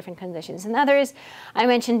in different conditions than others. I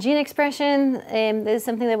mentioned gene expression. This is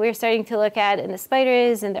something that we're starting to look at in the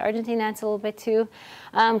spiders and the Argentine ants a little bit too.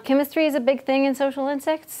 Chemistry is a big thing in social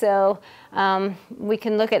insects. So we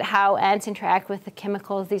can look at how ants interact with the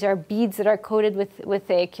chemicals. These are beads that are coated with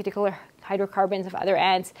the cuticular hydrocarbons of other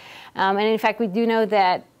ants. And in fact, we do know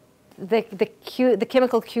that the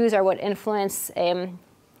chemical cues are what influence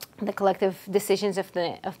the collective decisions of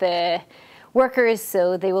the workers.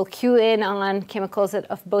 So they will cue in on chemicals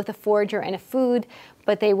of both a forager and a food,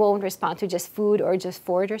 but they won't respond to just food or just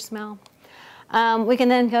forager smell. We can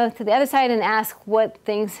then go to the other side and ask what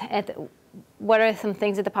are some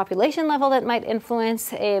things at the population level that might influence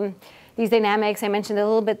these dynamics. I mentioned a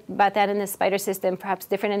little bit about that in the spider system. Perhaps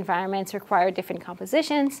different environments require different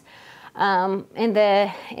compositions. In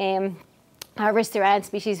the harvester ant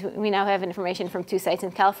species, we now have information from 2 sites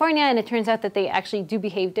in California, and it turns out that they actually do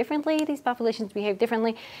behave differently. These populations behave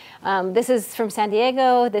differently. This is from San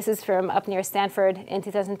Diego. This is from up near Stanford in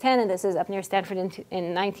 2010, and this is up near Stanford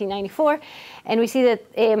in 1994. And we see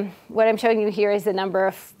that what I'm showing you here is the number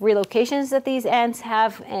of relocations that these ants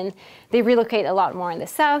have, and they relocate a lot more in the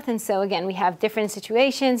south. And so again, we have different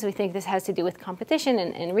situations. We think this has to do with competition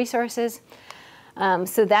and resources.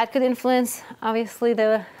 So that could influence, obviously,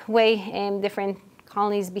 the way different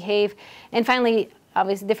colonies behave. And finally,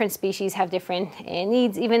 obviously, different species have different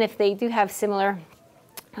needs, even if they do have similar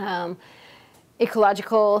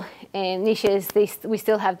ecological niches, we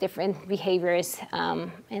still have different behaviors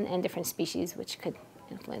and different species, which could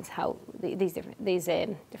influence how these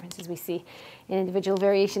differences we see in individual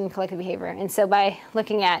variation and collective behavior. And so by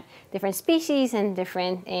looking at different species and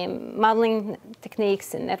different modeling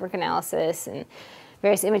techniques and network analysis and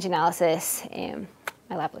various image analysis,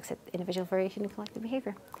 my lab looks at individual variation and collective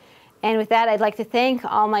behavior. And with that, I'd like to thank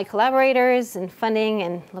all my collaborators and funding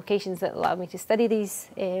and locations that allowed me to study these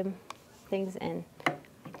things, and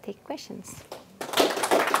take questions.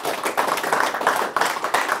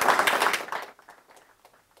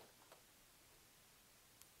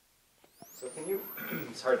 So can you,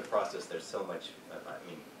 it's hard to process, there's so much,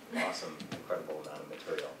 awesome, incredible amount of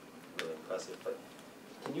material, really impressive, but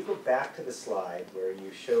can you go back to the slide where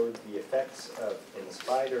you showed the effects of, in the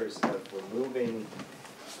spiders, of removing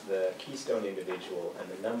the keystone individual and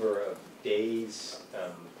the number of days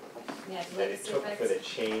that it took for the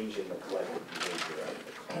change in the collective behavior of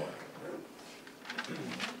the colony?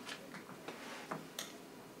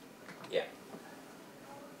 Yeah.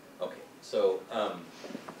 Okay, so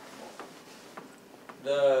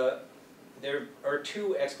there are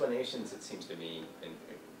two explanations, it seems to me, and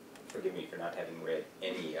forgive me for not having read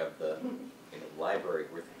any of the library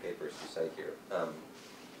worth of papers to cite here,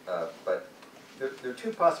 but there are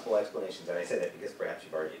two possible explanations, and I say that because perhaps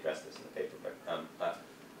you've already addressed this in the paper, but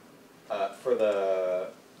for the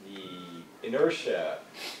inertia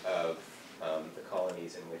of the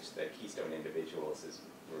colonies in which the keystone individuals is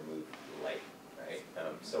removed light, right?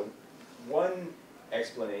 So one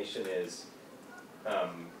explanation is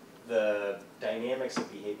the dynamics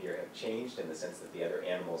of behavior have changed in the sense that the other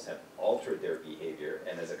animals have altered their behavior,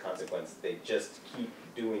 and as a consequence, they just keep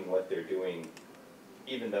doing what they're doing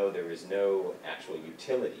even though there is no actual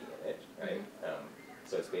utility in it, right?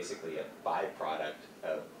 So it's basically a byproduct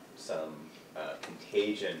of some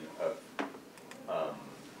contagion of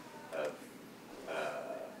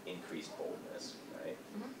increased boldness, right?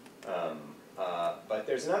 But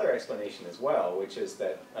there's another explanation as well, which is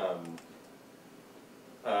that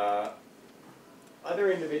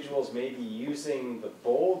other individuals may be using the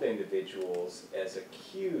bold individuals as a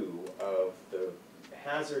cue of the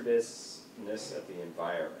hazardousness of the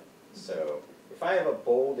environment. So if I have a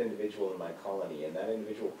bold individual in my colony and that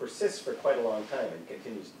individual persists for quite a long time and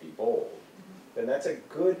continues to be bold, then that's a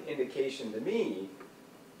good indication to me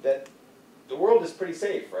that the world is pretty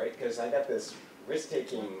safe, right? Because I got this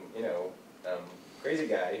risk-taking, crazy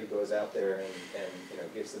guy who goes out there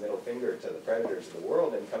and gives the middle finger to the predators of the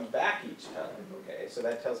world and comes back each time, okay? So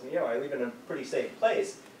that tells me, I live in a pretty safe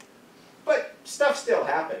place. But stuff still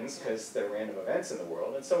happens because there are random events in the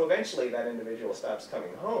world, and so eventually that individual stops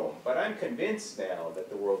coming home. But I'm convinced now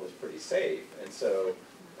that the world is pretty safe, and so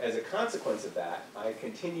as a consequence of that, I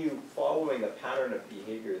continue following a pattern of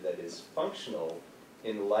behavior that is functional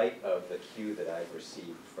in light of the cue that I've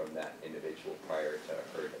received from that individual prior to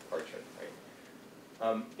her departure, right?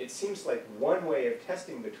 It seems like one way of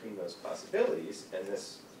testing between those possibilities, and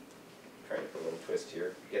this, trying to put a little twist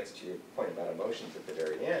here, gets to your point about emotions at the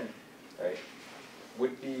very end, right,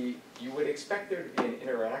 would be, you would expect there to be an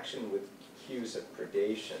interaction with cues of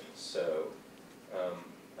predation. So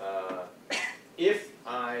if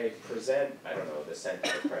I present, I don't know, the scent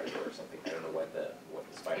of a predator or something, I don't know what the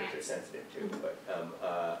spiders are sensitive to, but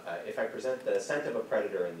if I present the scent of a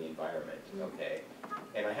predator in the environment, okay,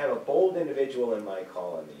 and I have a bold individual in my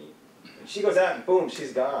colony, and she goes out and boom,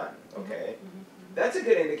 she's gone, okay, that's a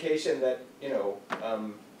good indication that,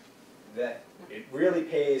 that it really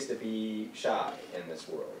pays to be shy in this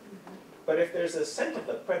world. But if there's a scent of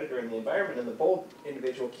the predator in the environment and the bold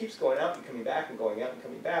individual keeps going out and coming back and going out and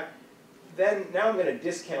coming back, then now I'm going to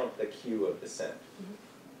discount the cue of the scent,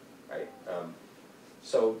 right?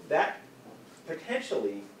 So that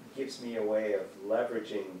potentially gives me a way of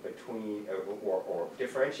leveraging between, or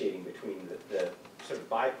differentiating between the sort of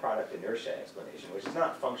byproduct inertia explanation, which is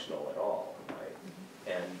not functional at all, right?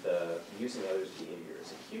 And using others' behavior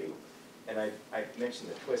as a cue. And I mentioned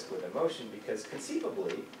the twist with emotion because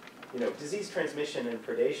conceivably, disease transmission and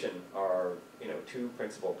predation are, two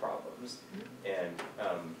principal problems. And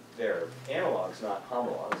they're analogs, not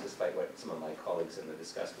homologs, despite what some of my colleagues in the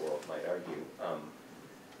discussed world might argue,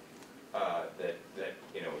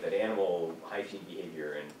 that animal hygiene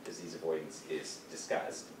behavior and disease avoidance is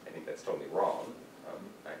discussed. I think that's totally wrong.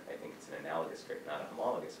 I think it's an analogous trait, not a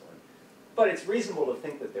homologous one. But it's reasonable to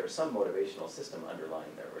think that there's some motivational system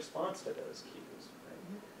underlying their response to those cues.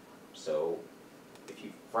 Right? So if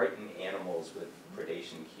you frighten animals with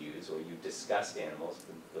predation cues, or you disgust animals,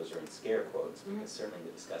 those are in scare quotes, because certainly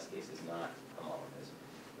the disgust case is not homologous,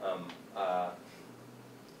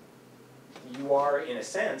 you are, in a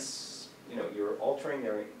sense, you're altering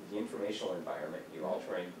the informational environment, you're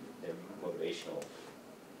altering their motivational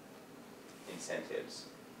incentives.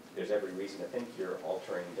 There's every reason to think you're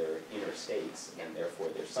altering their inner states, and therefore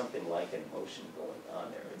there's something like an emotion going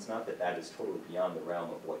on there. It's not that that is totally beyond the realm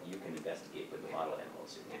of what you can investigate with the model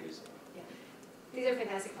animals if you're using them. Yeah. These are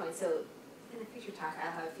fantastic points. So in the future talk,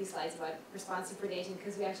 I'll have a few slides about responsive predation,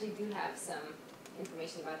 because we actually do have some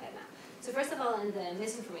information about that now. So first of all, in the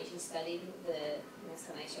misinformation study, the next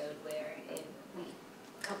one I showed, where we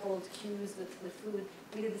coupled cues with food,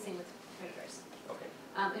 we did the same with predators. Okay.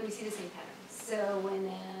 And we see the same pattern. So when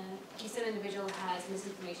a keystone individual has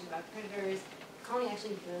misinformation about predators, the colony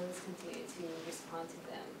actually does continue to respond to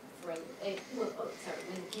them. When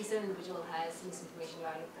the keystone individual has misinformation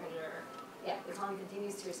about a predator, yeah, the colony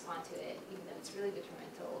continues to respond to it, even though it's really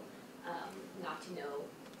detrimental not to know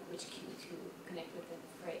which cue to connect with the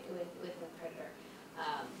predator.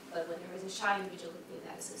 But when there was a shy individual who made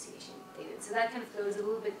that association, they did. So that kind of goes a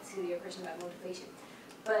little bit to your question about motivation.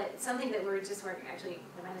 But something that we're just working, actually,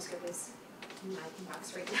 the manuscript is in my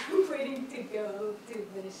inbox right now, waiting to go to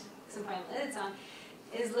finish some final edits on,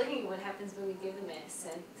 is looking at what happens when we give them a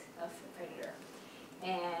scent of a predator.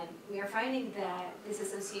 And we are finding that this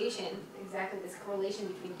association, exactly this correlation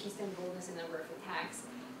between keystone boldness and number of attacks,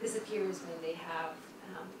 disappears when they have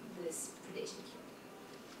this predation cue.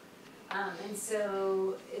 And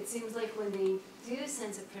so it seems like when they do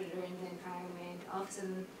sense a predator in the environment, all of a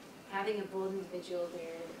sudden having a bold individual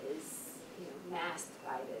there is masked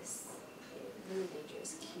by this really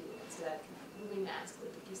dangerous cue. And so that can really mask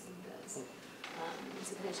what the keystone does.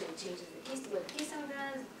 So potentially it changes what the keystone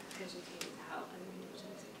does, potentially changes how other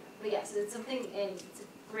individuals interact. But yeah, so it's something, and it's a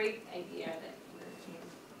great idea that we're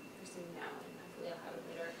pursuing now, and hopefully I'll have a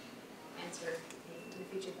better answer in the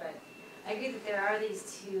future. But I agree that there are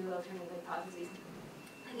these two alternative hypotheses.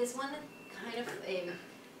 I guess one that kind of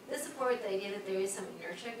does support the idea that there is some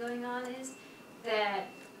inertia going on is that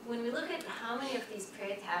when we look at how many of these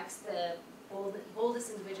prey attacks the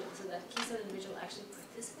boldest individual, so the keystone individual, actually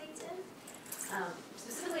participates in,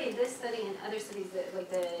 specifically in this study and other studies,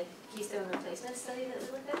 like the keystone replacement study that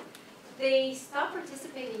we looked at, they stop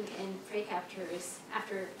participating in prey captures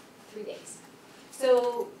after 3 days.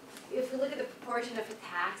 So if we look at the proportion of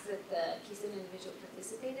attacks that the keystone individual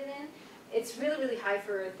participated in, it's really, really high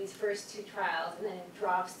for these first 2 trials, and then it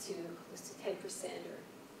drops to close to 10% or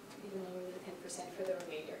even lower than 10% for the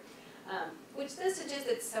remainder. Which does suggest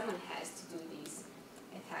that someone has to do these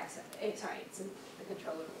attacks. It's the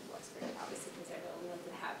controller will expert, obviously, because they're the only ones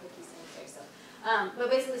that have the keystone there. So,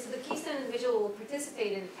 but basically, so the keystone individual will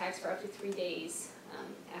participate in attacks for up to 3 days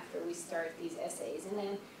after we start these essays, and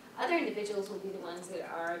then other individuals will be the ones that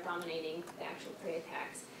are dominating the actual prey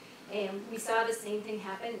attacks. And we saw the same thing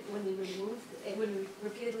happen when we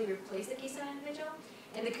repeatedly replaced the keystone individual.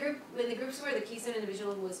 And when the groups where the keystone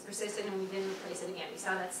individual was persistent and we didn't replace it again, we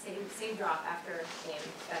saw that same drop after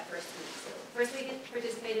that first week. So first week it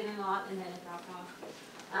participated in a lot, and then it dropped off.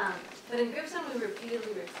 But in groups when we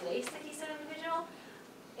repeatedly replaced the keystone individual,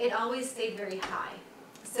 it always stayed very high.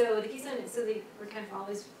 So they were kind of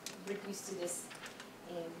always reduced to this,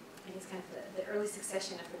 I guess, kind of the early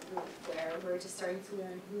succession of a group where we're just starting to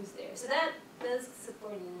learn who's there. So that does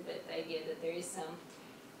support a little bit the idea that there is some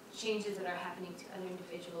changes that are happening to other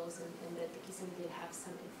individuals, and that the keystone did have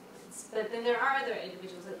some influence. But then there are other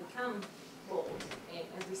individuals that become bold,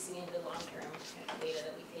 as we see in the long-term kind of data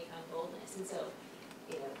that we take on boldness. And so,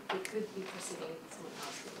 they could be pursuing someone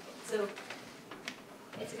else who is bold.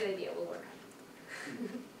 So it's a good idea. We'll work on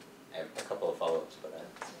it. I have a couple of follow-ups, but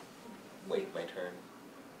wait my turn.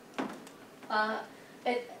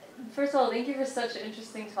 First of all, thank you for such an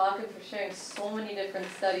interesting talk and for sharing so many different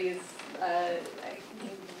studies.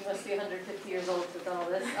 You must be 150 years old to have done all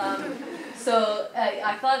this. So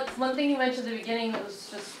I thought one thing you mentioned at the beginning that was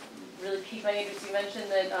just really piqued my interest. You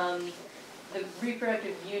mentioned that the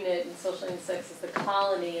reproductive unit in social insects is the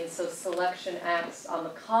colony, and so selection acts on the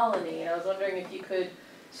colony. And I was wondering if you could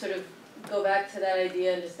sort of go back to that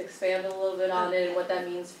idea and just expand a little bit on it and what that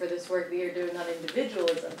means for this work that you're doing on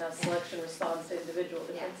individualism, how selection responds to individual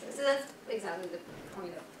differences. Yeah, so that's exactly the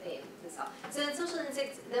point of this all. So in social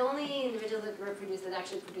insects, the only individual that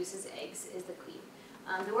actually produces eggs is the queen.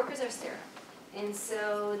 The workers are sterile. And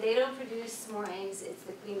so they don't produce more eggs, it's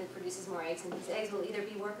the queen that produces more eggs, and these eggs will either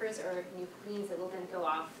be workers or new queens that will then go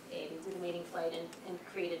off and do the mating flight and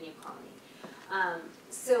create a new colony.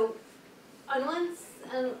 So on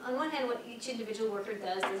one hand, what each individual worker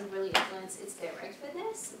does doesn't really influence its direct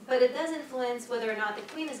fitness, but it does influence whether or not the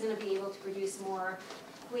queen is going to be able to produce more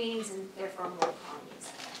queens and therefore more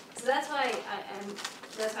colonies. So that's why I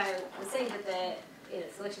was saying that the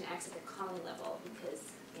selection acts at the colony level, because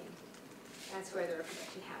That's where the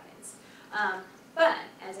reproduction happens. But,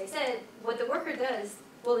 as I said, what the worker does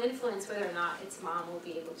will influence whether or not its mom will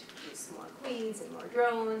be able to produce more queens and more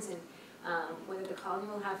drones, and whether the colony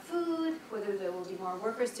will have food, whether there will be more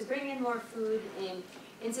workers to bring in more food.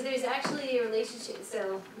 And so there's actually a relationship.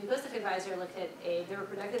 So the postdoc advisor looked at the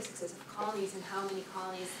reproductive success of colonies and how many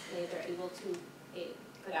colonies they're able to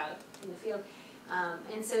put out in the field.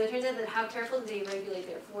 And so it turns out that how carefully they regulate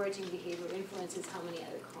their foraging behavior influences how many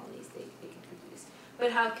other colonies they can produce.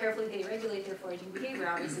 But how carefully they regulate their foraging behavior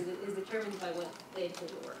obviously is determined by what the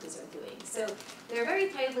individual workers are doing. So they're very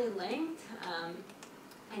tightly linked,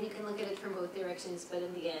 and you can look at it from both directions, but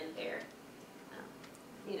in the end they're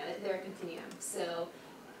a continuum. So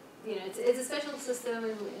it's a special system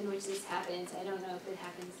in which this happens. I don't know if it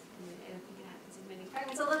happens. I don't think it happens in many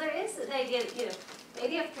fragments. Although there is the idea, the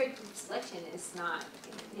idea of paired group selection is not.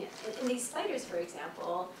 In these spiders, for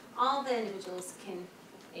example, all the individuals can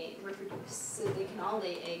reproduce, so they can all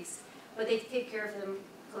lay eggs, but they take care of them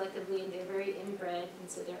collectively, and they're very inbred, and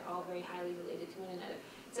so they're all very highly related to one another.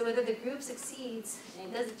 So whether the group succeeds,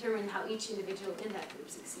 it does determine how each individual in that group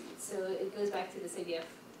succeeds. So it goes back to this idea of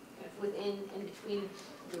kind of within and between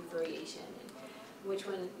group variation,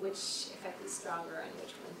 and which effect is stronger and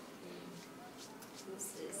which one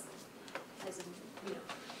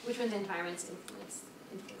which one the environment's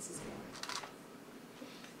influences more.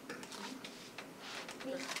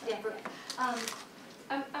 Yeah.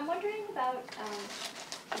 I'm wondering about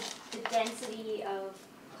the density of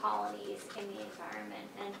colonies in the environment,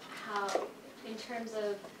 and how, in terms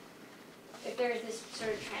of, if there is this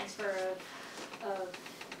sort of transfer of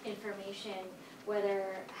information,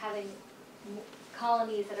 whether having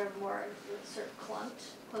colonies that are more sort of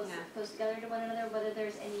clumped, close together to one another, whether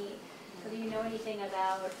you know anything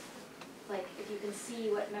about, like, if you can see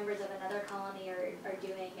what members of another colony are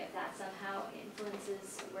doing, if that somehow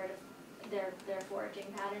influences where their foraging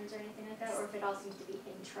patterns or anything like that, or if it all seems to be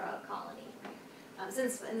intra-colony.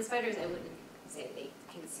 Since in the spiders, I wouldn't say they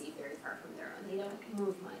can see very far from their own. They don't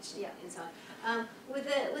move much, and so on. With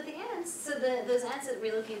the ants, so those ants that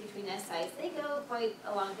relocate between nest sites, they go quite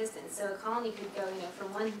a long distance. So a colony could go,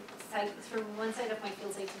 from one side of my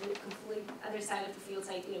field site to the complete other side of the field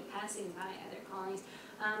site, passing by other colonies.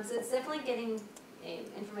 So it's definitely getting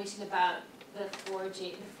information about the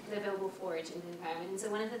available forage in the environment. And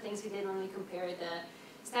so one of the things we did when we compared the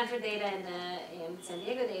Stanford data and the San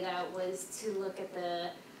Diego data was to look at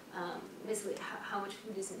the basically how much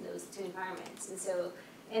food is in those two environments, and so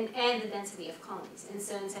and the density of colonies. And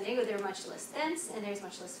so in San Diego they're much less dense and there's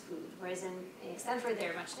much less food, whereas in Stanford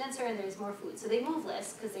they're much denser and there's more food. So they move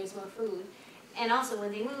less because there's more food, and also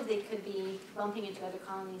when they move they could be bumping into other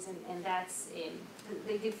colonies, and that's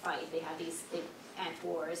they do fight. They have these big ant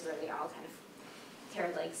wars where they all kind of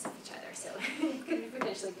tear legs of each other, so it could be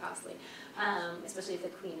potentially costly, especially if the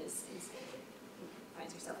queen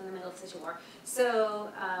finds herself in the middle of such a war. So,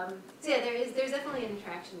 yeah, there's definitely an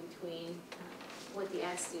interaction between what the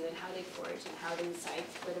ants do and how they forage and how they decide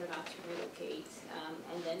whether or not to relocate,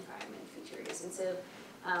 and the environment features. And so,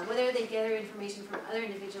 whether they gather information from other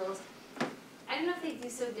individuals, I don't know if they do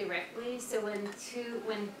so directly. So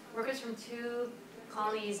when workers from two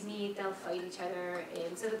colonies meet, they'll fight each other.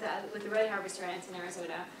 And so with the red harvester ants in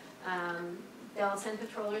Arizona, they'll send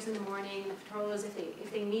patrollers in the morning. The patrollers, if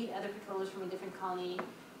they meet other patrollers from a different colony,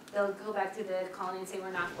 they'll go back to the colony and say, we're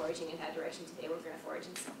not foraging in that direction today, we're going to forage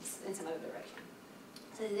in some other direction.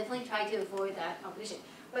 So they definitely try to avoid that competition.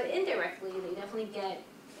 But indirectly, they definitely get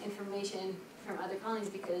information from other colonies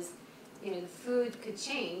because the food could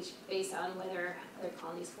change based on whether other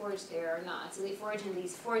colonies forage there or not. So they forage in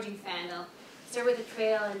these foraging fan. They'll start with a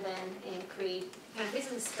trail and then create, kind of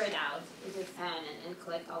basically spread out into a fan and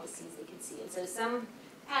collect all the seeds they can see. And so some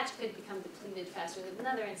patch could become depleted faster than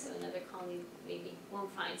another, and so another colony maybe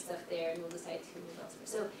won't find stuff there and will decide to move elsewhere.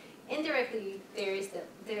 So indirectly, there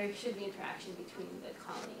should be interaction between the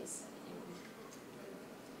colonies and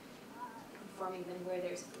informing them where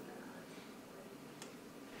there's food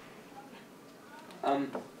or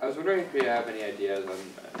not. I was wondering if you have any ideas on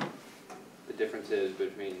the differences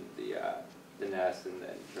between the nest and in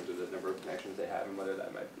terms of the number of connections they have, and whether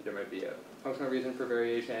there might be a functional reason for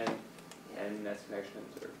variation and nest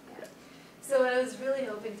connections, or So what I was really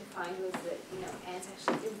hoping to find was that ants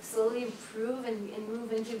actually slowly improve and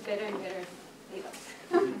move into better and better neighborhoods.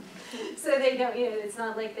 So they don't, it's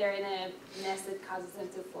not like they're in a nest that causes them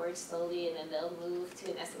to forage slowly and then they'll move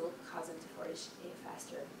to a nest that will cause them to forage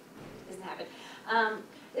faster. It doesn't happen.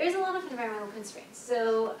 There's a lot of environmental constraints.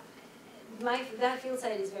 So that field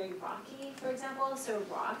site is very rocky, for example, so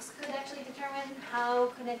rocks could actually determine how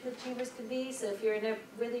connected chambers could be. So if you're in a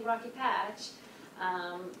really rocky patch,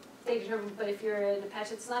 stay determined, but if you're in a patch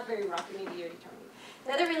that's not very rocky, maybe you're determined.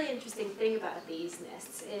 The other really interesting thing about these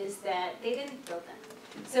nests is that they didn't build them.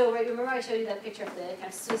 So right, remember I showed you that picture of the kind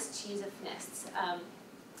of Swiss cheese of nests.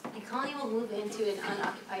 A colony will move into an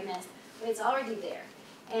unoccupied nest, but it's already there.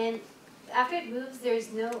 And after it moves,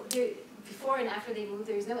 before and after they move,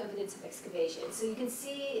 there's no evidence of excavation. So you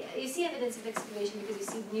see evidence of excavation because you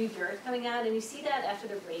see new dirt coming out, and you see that after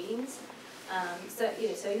the rains. So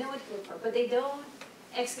you know what to look for, but they don't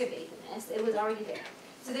excavate the nest. It was already there.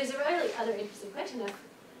 So there's a really other interesting question of,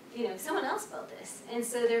 someone else built this, and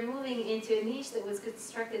so they're moving into a niche that was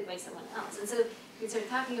constructed by someone else. And so we start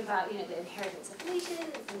talking about, the inheritance of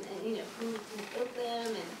nations, and who built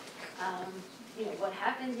them, and what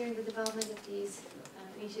happened during the development of these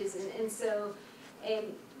niches, and so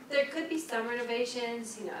there could be some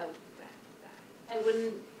renovations. I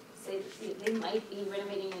wouldn't say that, they might be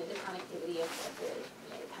renovating the connectivity of the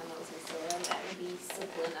tunnels and so on. That would be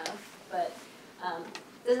simple enough, but.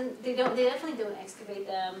 They definitely don't excavate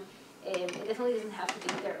them. It definitely doesn't have to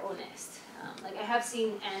be their own nest. Like I have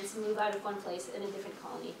seen ants move out of one place in a different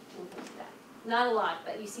colony and things like that. Not a lot,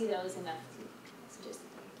 but you see those enough to suggest.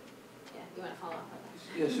 Yeah, you want to follow up on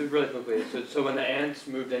that? Yeah, so really quickly, so when the ants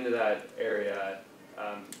moved into that area,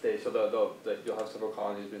 you'll have several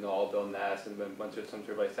colonies, and they'll all build nests, and then once there's some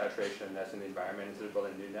sort of like saturation of nests in the environment, instead of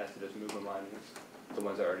building new nests, they just move them on the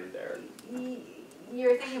ones that are already there.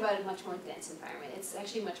 You're thinking about a much more dense environment. It's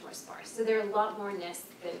actually much more sparse. So there are a lot more nests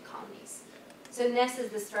than colonies. So nest is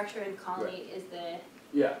the structure, and colony is the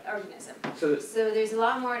organism. So there's a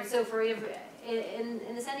lot more. So for in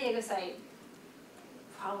the San Diego site,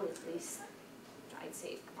 probably at least I'd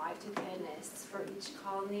say 5 to 10 nests for each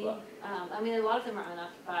colony. Wow. I mean, a lot of them are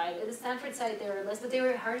unoccupied. At the Stanford site, there were less, but they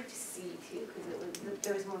were harder to see too because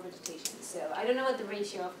there was more vegetation. So I don't know what the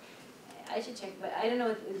ratio of. I should check, but I don't know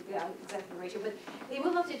what the exact ratio, but they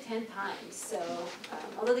move up to 10 times. So,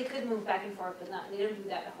 although they could move back and forth, but they don't do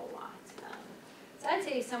that a whole lot. So I'd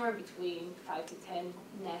say somewhere between 5 to 10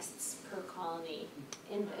 nests per colony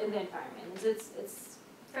in the environment. And so it's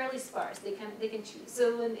fairly sparse. They can choose.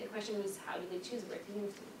 So when the question was, how do they choose where to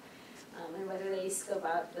move to, and whether they scope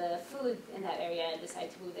out the food in that area and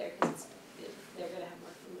decide to move there because they're going to have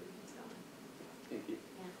more food and so on. Thank you.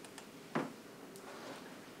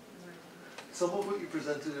 Some of what you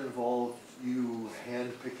presented involved you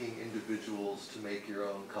hand-picking individuals to make your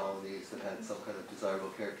own colonies that had some kind of desirable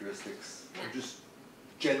characteristics. I'm just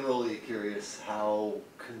generally curious how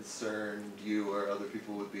concerned you or other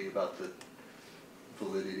people would be about the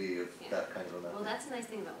validity of that kind of a method. Well, that's a nice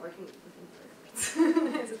thing about working with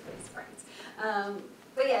invertebrates as opposed to primates.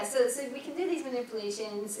 But yeah, so we can do these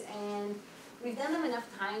manipulations, and we've done them enough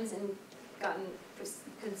times and gotten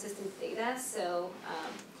consistent data. So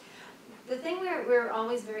the thing we're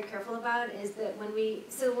always very careful about is that when we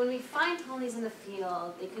find colonies in the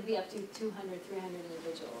field, they could be up to 200, 300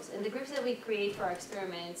 individuals. And the groups that we create for our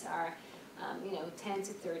experiments are 10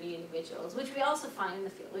 to 30 individuals, which we also find in the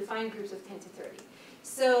field. We find groups of 10 to 30.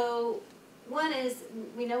 So one is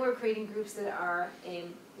we know we're creating groups that are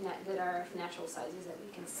natural sizes that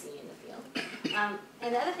we can see in the field.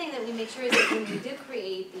 And the other thing that we make sure is that when we do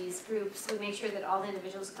create these groups, we make sure that all the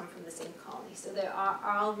individuals come from the same colony. So they are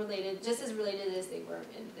all related, just as related as they were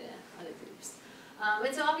in the other groups.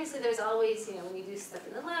 And so obviously there's always, when you do stuff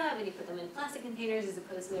in the lab and you put them in plastic containers as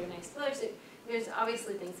opposed to their nice colors, there's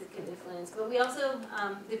obviously things that can influence. But we also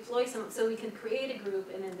deploy so we can create a group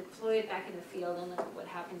and then deploy it back in the field and look at what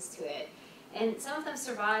happens to it. And some of them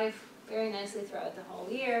survive very nicely throughout the whole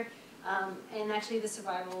year. And actually the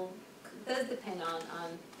survival does depend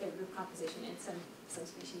on their group composition in some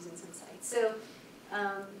species and some sites. So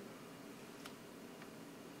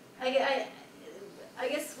I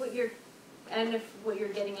guess what you're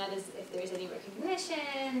getting at is if there's any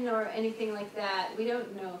recognition or anything like that. We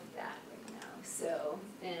don't know of that right now. So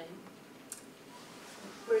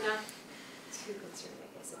we're not too concerned,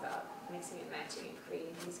 I guess, about mixing and matching and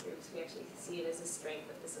creating these groups. We actually see it as a strength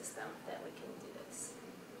of the system that we can do this.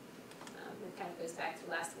 It kind of goes back to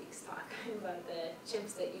last week's talk about the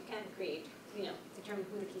chimps that you can create, determine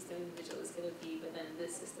who the keystone individual is going to be, but then in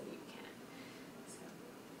this system you can.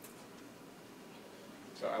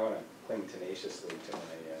 So I want to cling tenaciously to my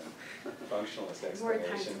functionalist explanation. More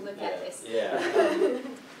time to look at this. Yeah.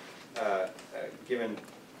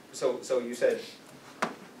 So you said,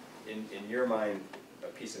 in your mind, a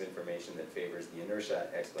piece of information that favors the inertia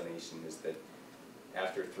explanation is that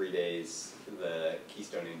after 3 days, the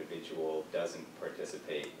keystone individual doesn't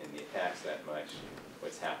participate in the attacks that much.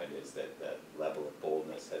 What's happened is that the level of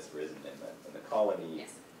boldness has risen in the colony.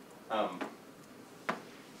 Yes.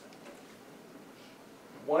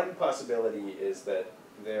 One possibility is that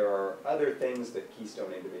there are other things that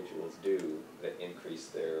keystone individuals do that increase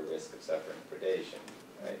their risk of suffering predation,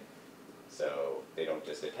 right? So they don't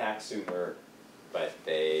just attack sooner, but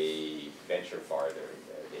they venture farther,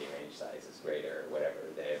 their game range size is greater, whatever.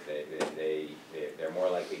 They're more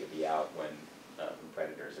likely to be out when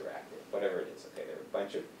predators are active, whatever it is. Okay, there are a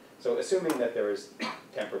bunch of, so assuming that there is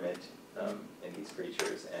temperament in these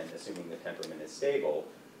creatures and assuming the temperament is stable,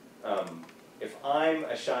 if I'm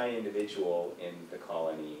a shy individual in the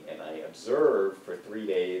colony and I observe for 3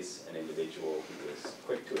 days an individual who is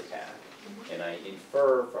quick to attack, and I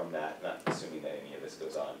infer from that, not assuming that any of this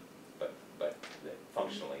goes on, but that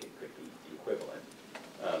functionally it could be the equivalent,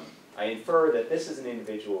 I infer that this is an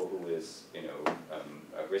individual who is,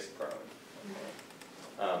 risk prone.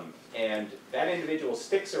 And that individual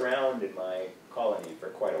sticks around in my colony for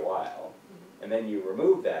quite a while, and then you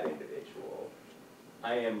remove that individual,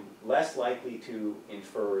 I am less likely to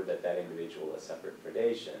infer that that individual has suffered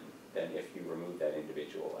predation than if you remove that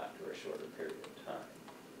individual after a shorter period of time.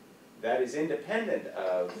 That is independent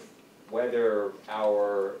of whether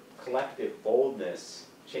our collective boldness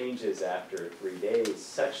changes after 3 days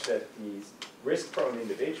such that the risk-prone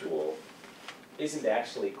individual isn't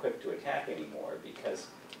actually quick to attack anymore, because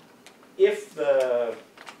if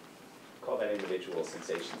call that individual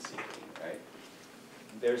sensation seeking, right?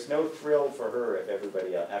 There's no thrill for her if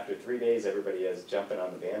everybody, after 3 days, everybody is jumping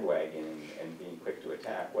on the bandwagon and being quick to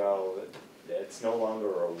attack. Well, it's no longer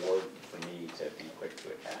a reward for me to be quick to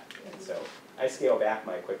attack. And so I scale back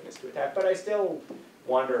my quickness to attack, but I still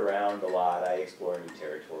wander around a lot. I explore new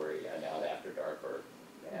territory. I'm out after dark or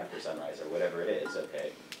after sunrise or whatever it is,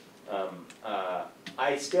 okay.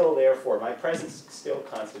 I still, therefore, my presence still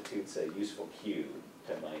constitutes a useful cue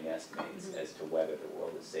to my nestmates as to whether the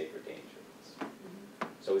world is safe or dangerous.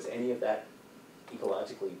 So is any of that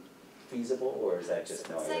ecologically feasible, or is that just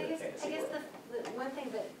no? So I guess the one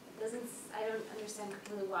thing that I don't understand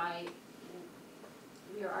completely why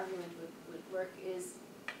your argument would work is,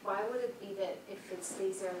 why would it be that if it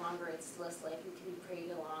stays there longer, it's less likely to be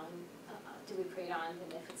preyed on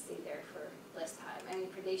than if it stayed there for less time? I mean,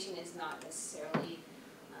 predation is not necessarily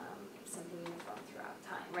something uniform throughout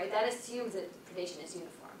time, right? That assumes that predation is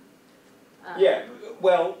uniform. Yeah,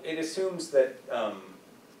 well, it assumes that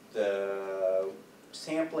the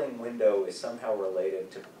sampling window is somehow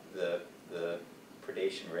related to the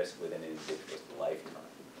predation risk within an individual's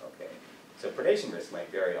lifetime, okay? So predation risk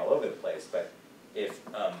might vary all over the place, but if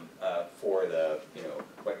for the,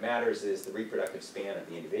 what matters is the reproductive span of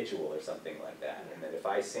the individual or something like that, and that if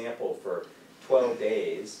I sample for 12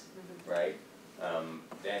 days, right,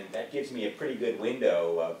 then that gives me a pretty good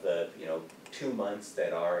window of the, 2 months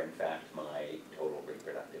that are in fact my total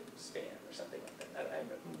reproductive span or something like that. I'm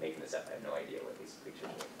making this up, I have no idea what these creatures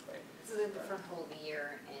are, right? So they live for a whole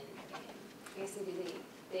year, and basically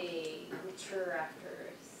they mature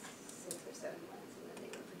after 6 or 7 months, and then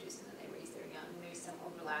they reproduce, and then they raise their young, and there's some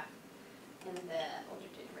overlap, and the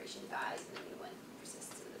older generation dies, and the new one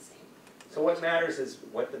persists in the same. So what matters is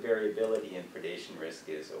what the variability in predation risk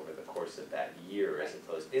is over the course of that year, as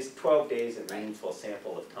opposed, is 12 days a meaningful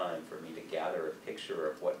sample of time for me to gather a picture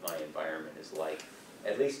of what my environment is like,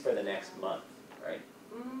 at least for the next month, right?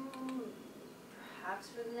 Perhaps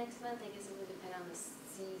for the next month. I guess it would depend on the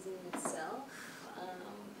season itself,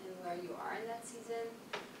 and where you are in that season.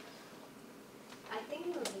 I think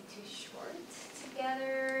it would be too short to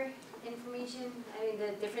gather information. I mean,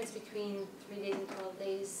 the difference between 3 days and 12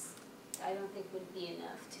 days, I don't think would be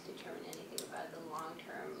enough to determine anything about the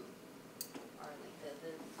long-term or like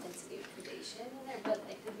the density of predation in there, but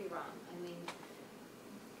I could be wrong. I mean,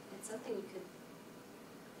 it's something we could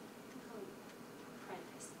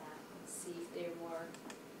practice that and see if they're more,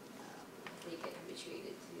 if they get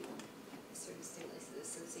habituated to a certain stimulus that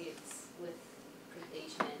associates with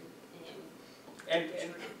predation and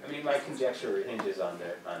I mean, my conjecture hinges on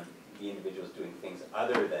the individuals doing things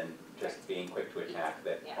other than just being quick to attack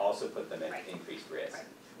that also put them at increased risk,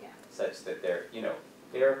 such that they're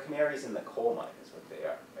canaries in the coal mine is what they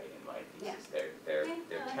are, right? In my thesis, they're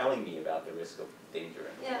telling me about the risk of danger.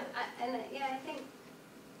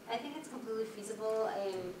 I think it's completely feasible.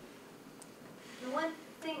 The one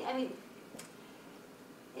thing, I mean,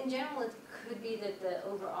 in general, it could be that the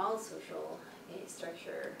overall social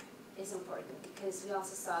structure is important, because we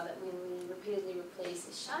also saw that when we repeatedly replace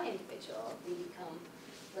a shy individual, they become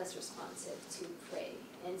less responsive to prey.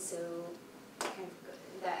 And so, kind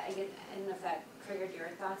of that, I don't know if that triggered your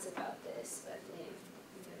thoughts about this, but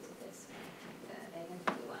there's this, the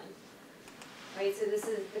identity one. Right, so this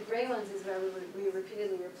is, the gray ones is where we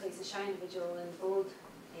repeatedly replace a shy individual, and bold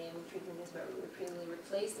treatment is where we repeatedly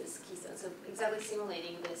replace this keystone. So exactly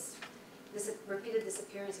simulating this repeated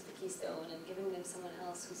disappearance of the keystone and giving them someone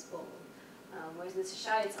else who's bold. Whereas with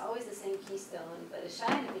shy, it's always the same keystone, but a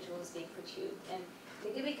shy individual is being pursued. And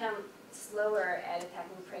they do become slower at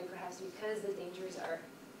attacking prey, perhaps because the dangers are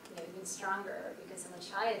even stronger, because someone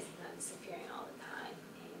shy is not disappearing all the time,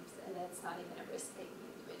 and that's not even a risk-taking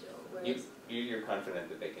individual. Whereas, You're confident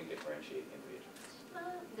that they can differentiate individuals?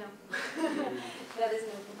 No. That is an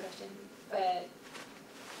open question, but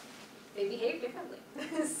they behave differently.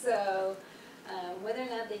 So whether or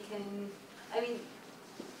not they can, I mean,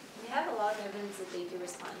 we have a lot of evidence that they do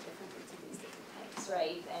respond differently to these different types,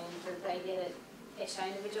 right? And the idea that a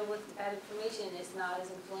shy individual with bad information is not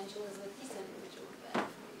as influential as a keystone individual with bad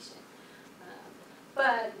information.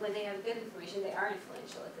 But when they have good information, they are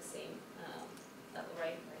influential at the same level,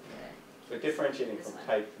 right? But differentiating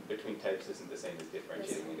between types isn't the same as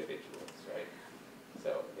differentiating individuals, right?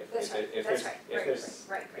 So if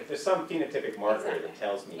there's some phenotypic marker that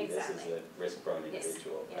tells me this is a risk-prone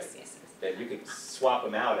individual, right? Then you could swap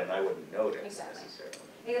them out and I wouldn't notice necessarily.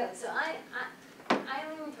 Yeah, so I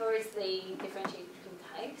lean towards they differentiate between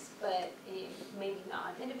types, but maybe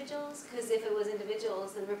not individuals, because if it was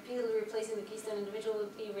individuals, then repeatedly replacing the keystone individual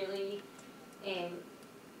would be really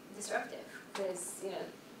disruptive, because,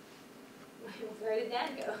 where did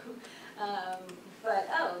Dan go? But,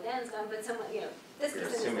 Dan's gone, but someone, this You're keystone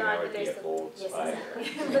is assuming not, I but would be there's a bold spy.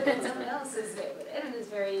 but then someone else is there with it, and is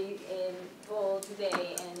very bold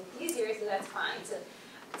today and easier, so that's fine.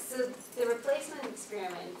 So the replacement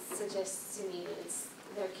experiment suggests to me that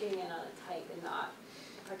they're cueing in on a type and not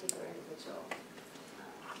a particular individual.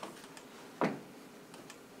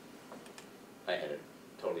 I had a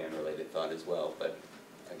totally unrelated thought as well, but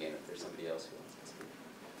again, if there's somebody else who wants to speak.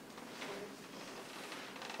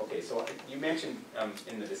 Okay, so you mentioned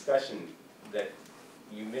in the discussion that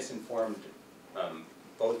you misinformed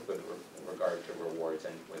both with regard to rewards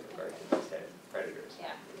and with regard to these predators.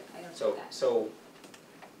 Yeah, I don't do that. So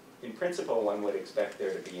in principle, one would expect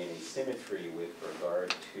there to be an asymmetry with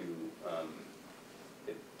regard to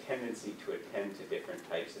the tendency to attend to different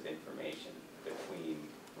types of information between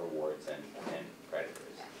rewards and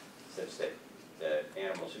predators, such that the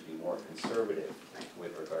animal should be more conservative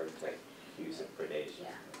with regard to cues of predation.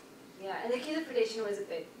 Yeah, and the cue of predation was a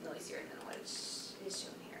bit noisier than what is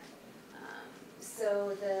shown here.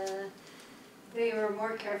 So they were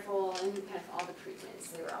more careful in kind of all the treatments.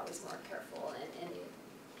 They were always more careful, and they,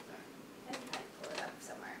 I'm trying to pull it up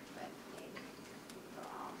somewhere, but maybe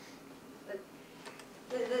wrong. But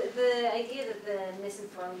the idea that the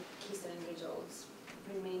misinformed keystone individuals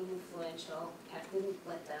remained influential, kind of didn't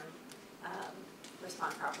let them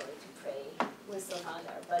respond properly to prey was still found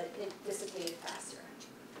out, but it dissipated faster.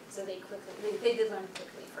 So they did learn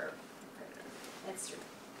quickly for predator. That's true.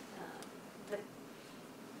 But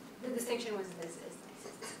the distinction wasn't as nice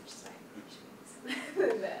as this, which is why I'm showing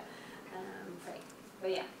this. Prey.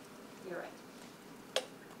 But yeah, you're right.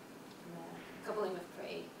 Coupling with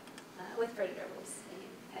prey, with predator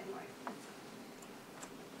had more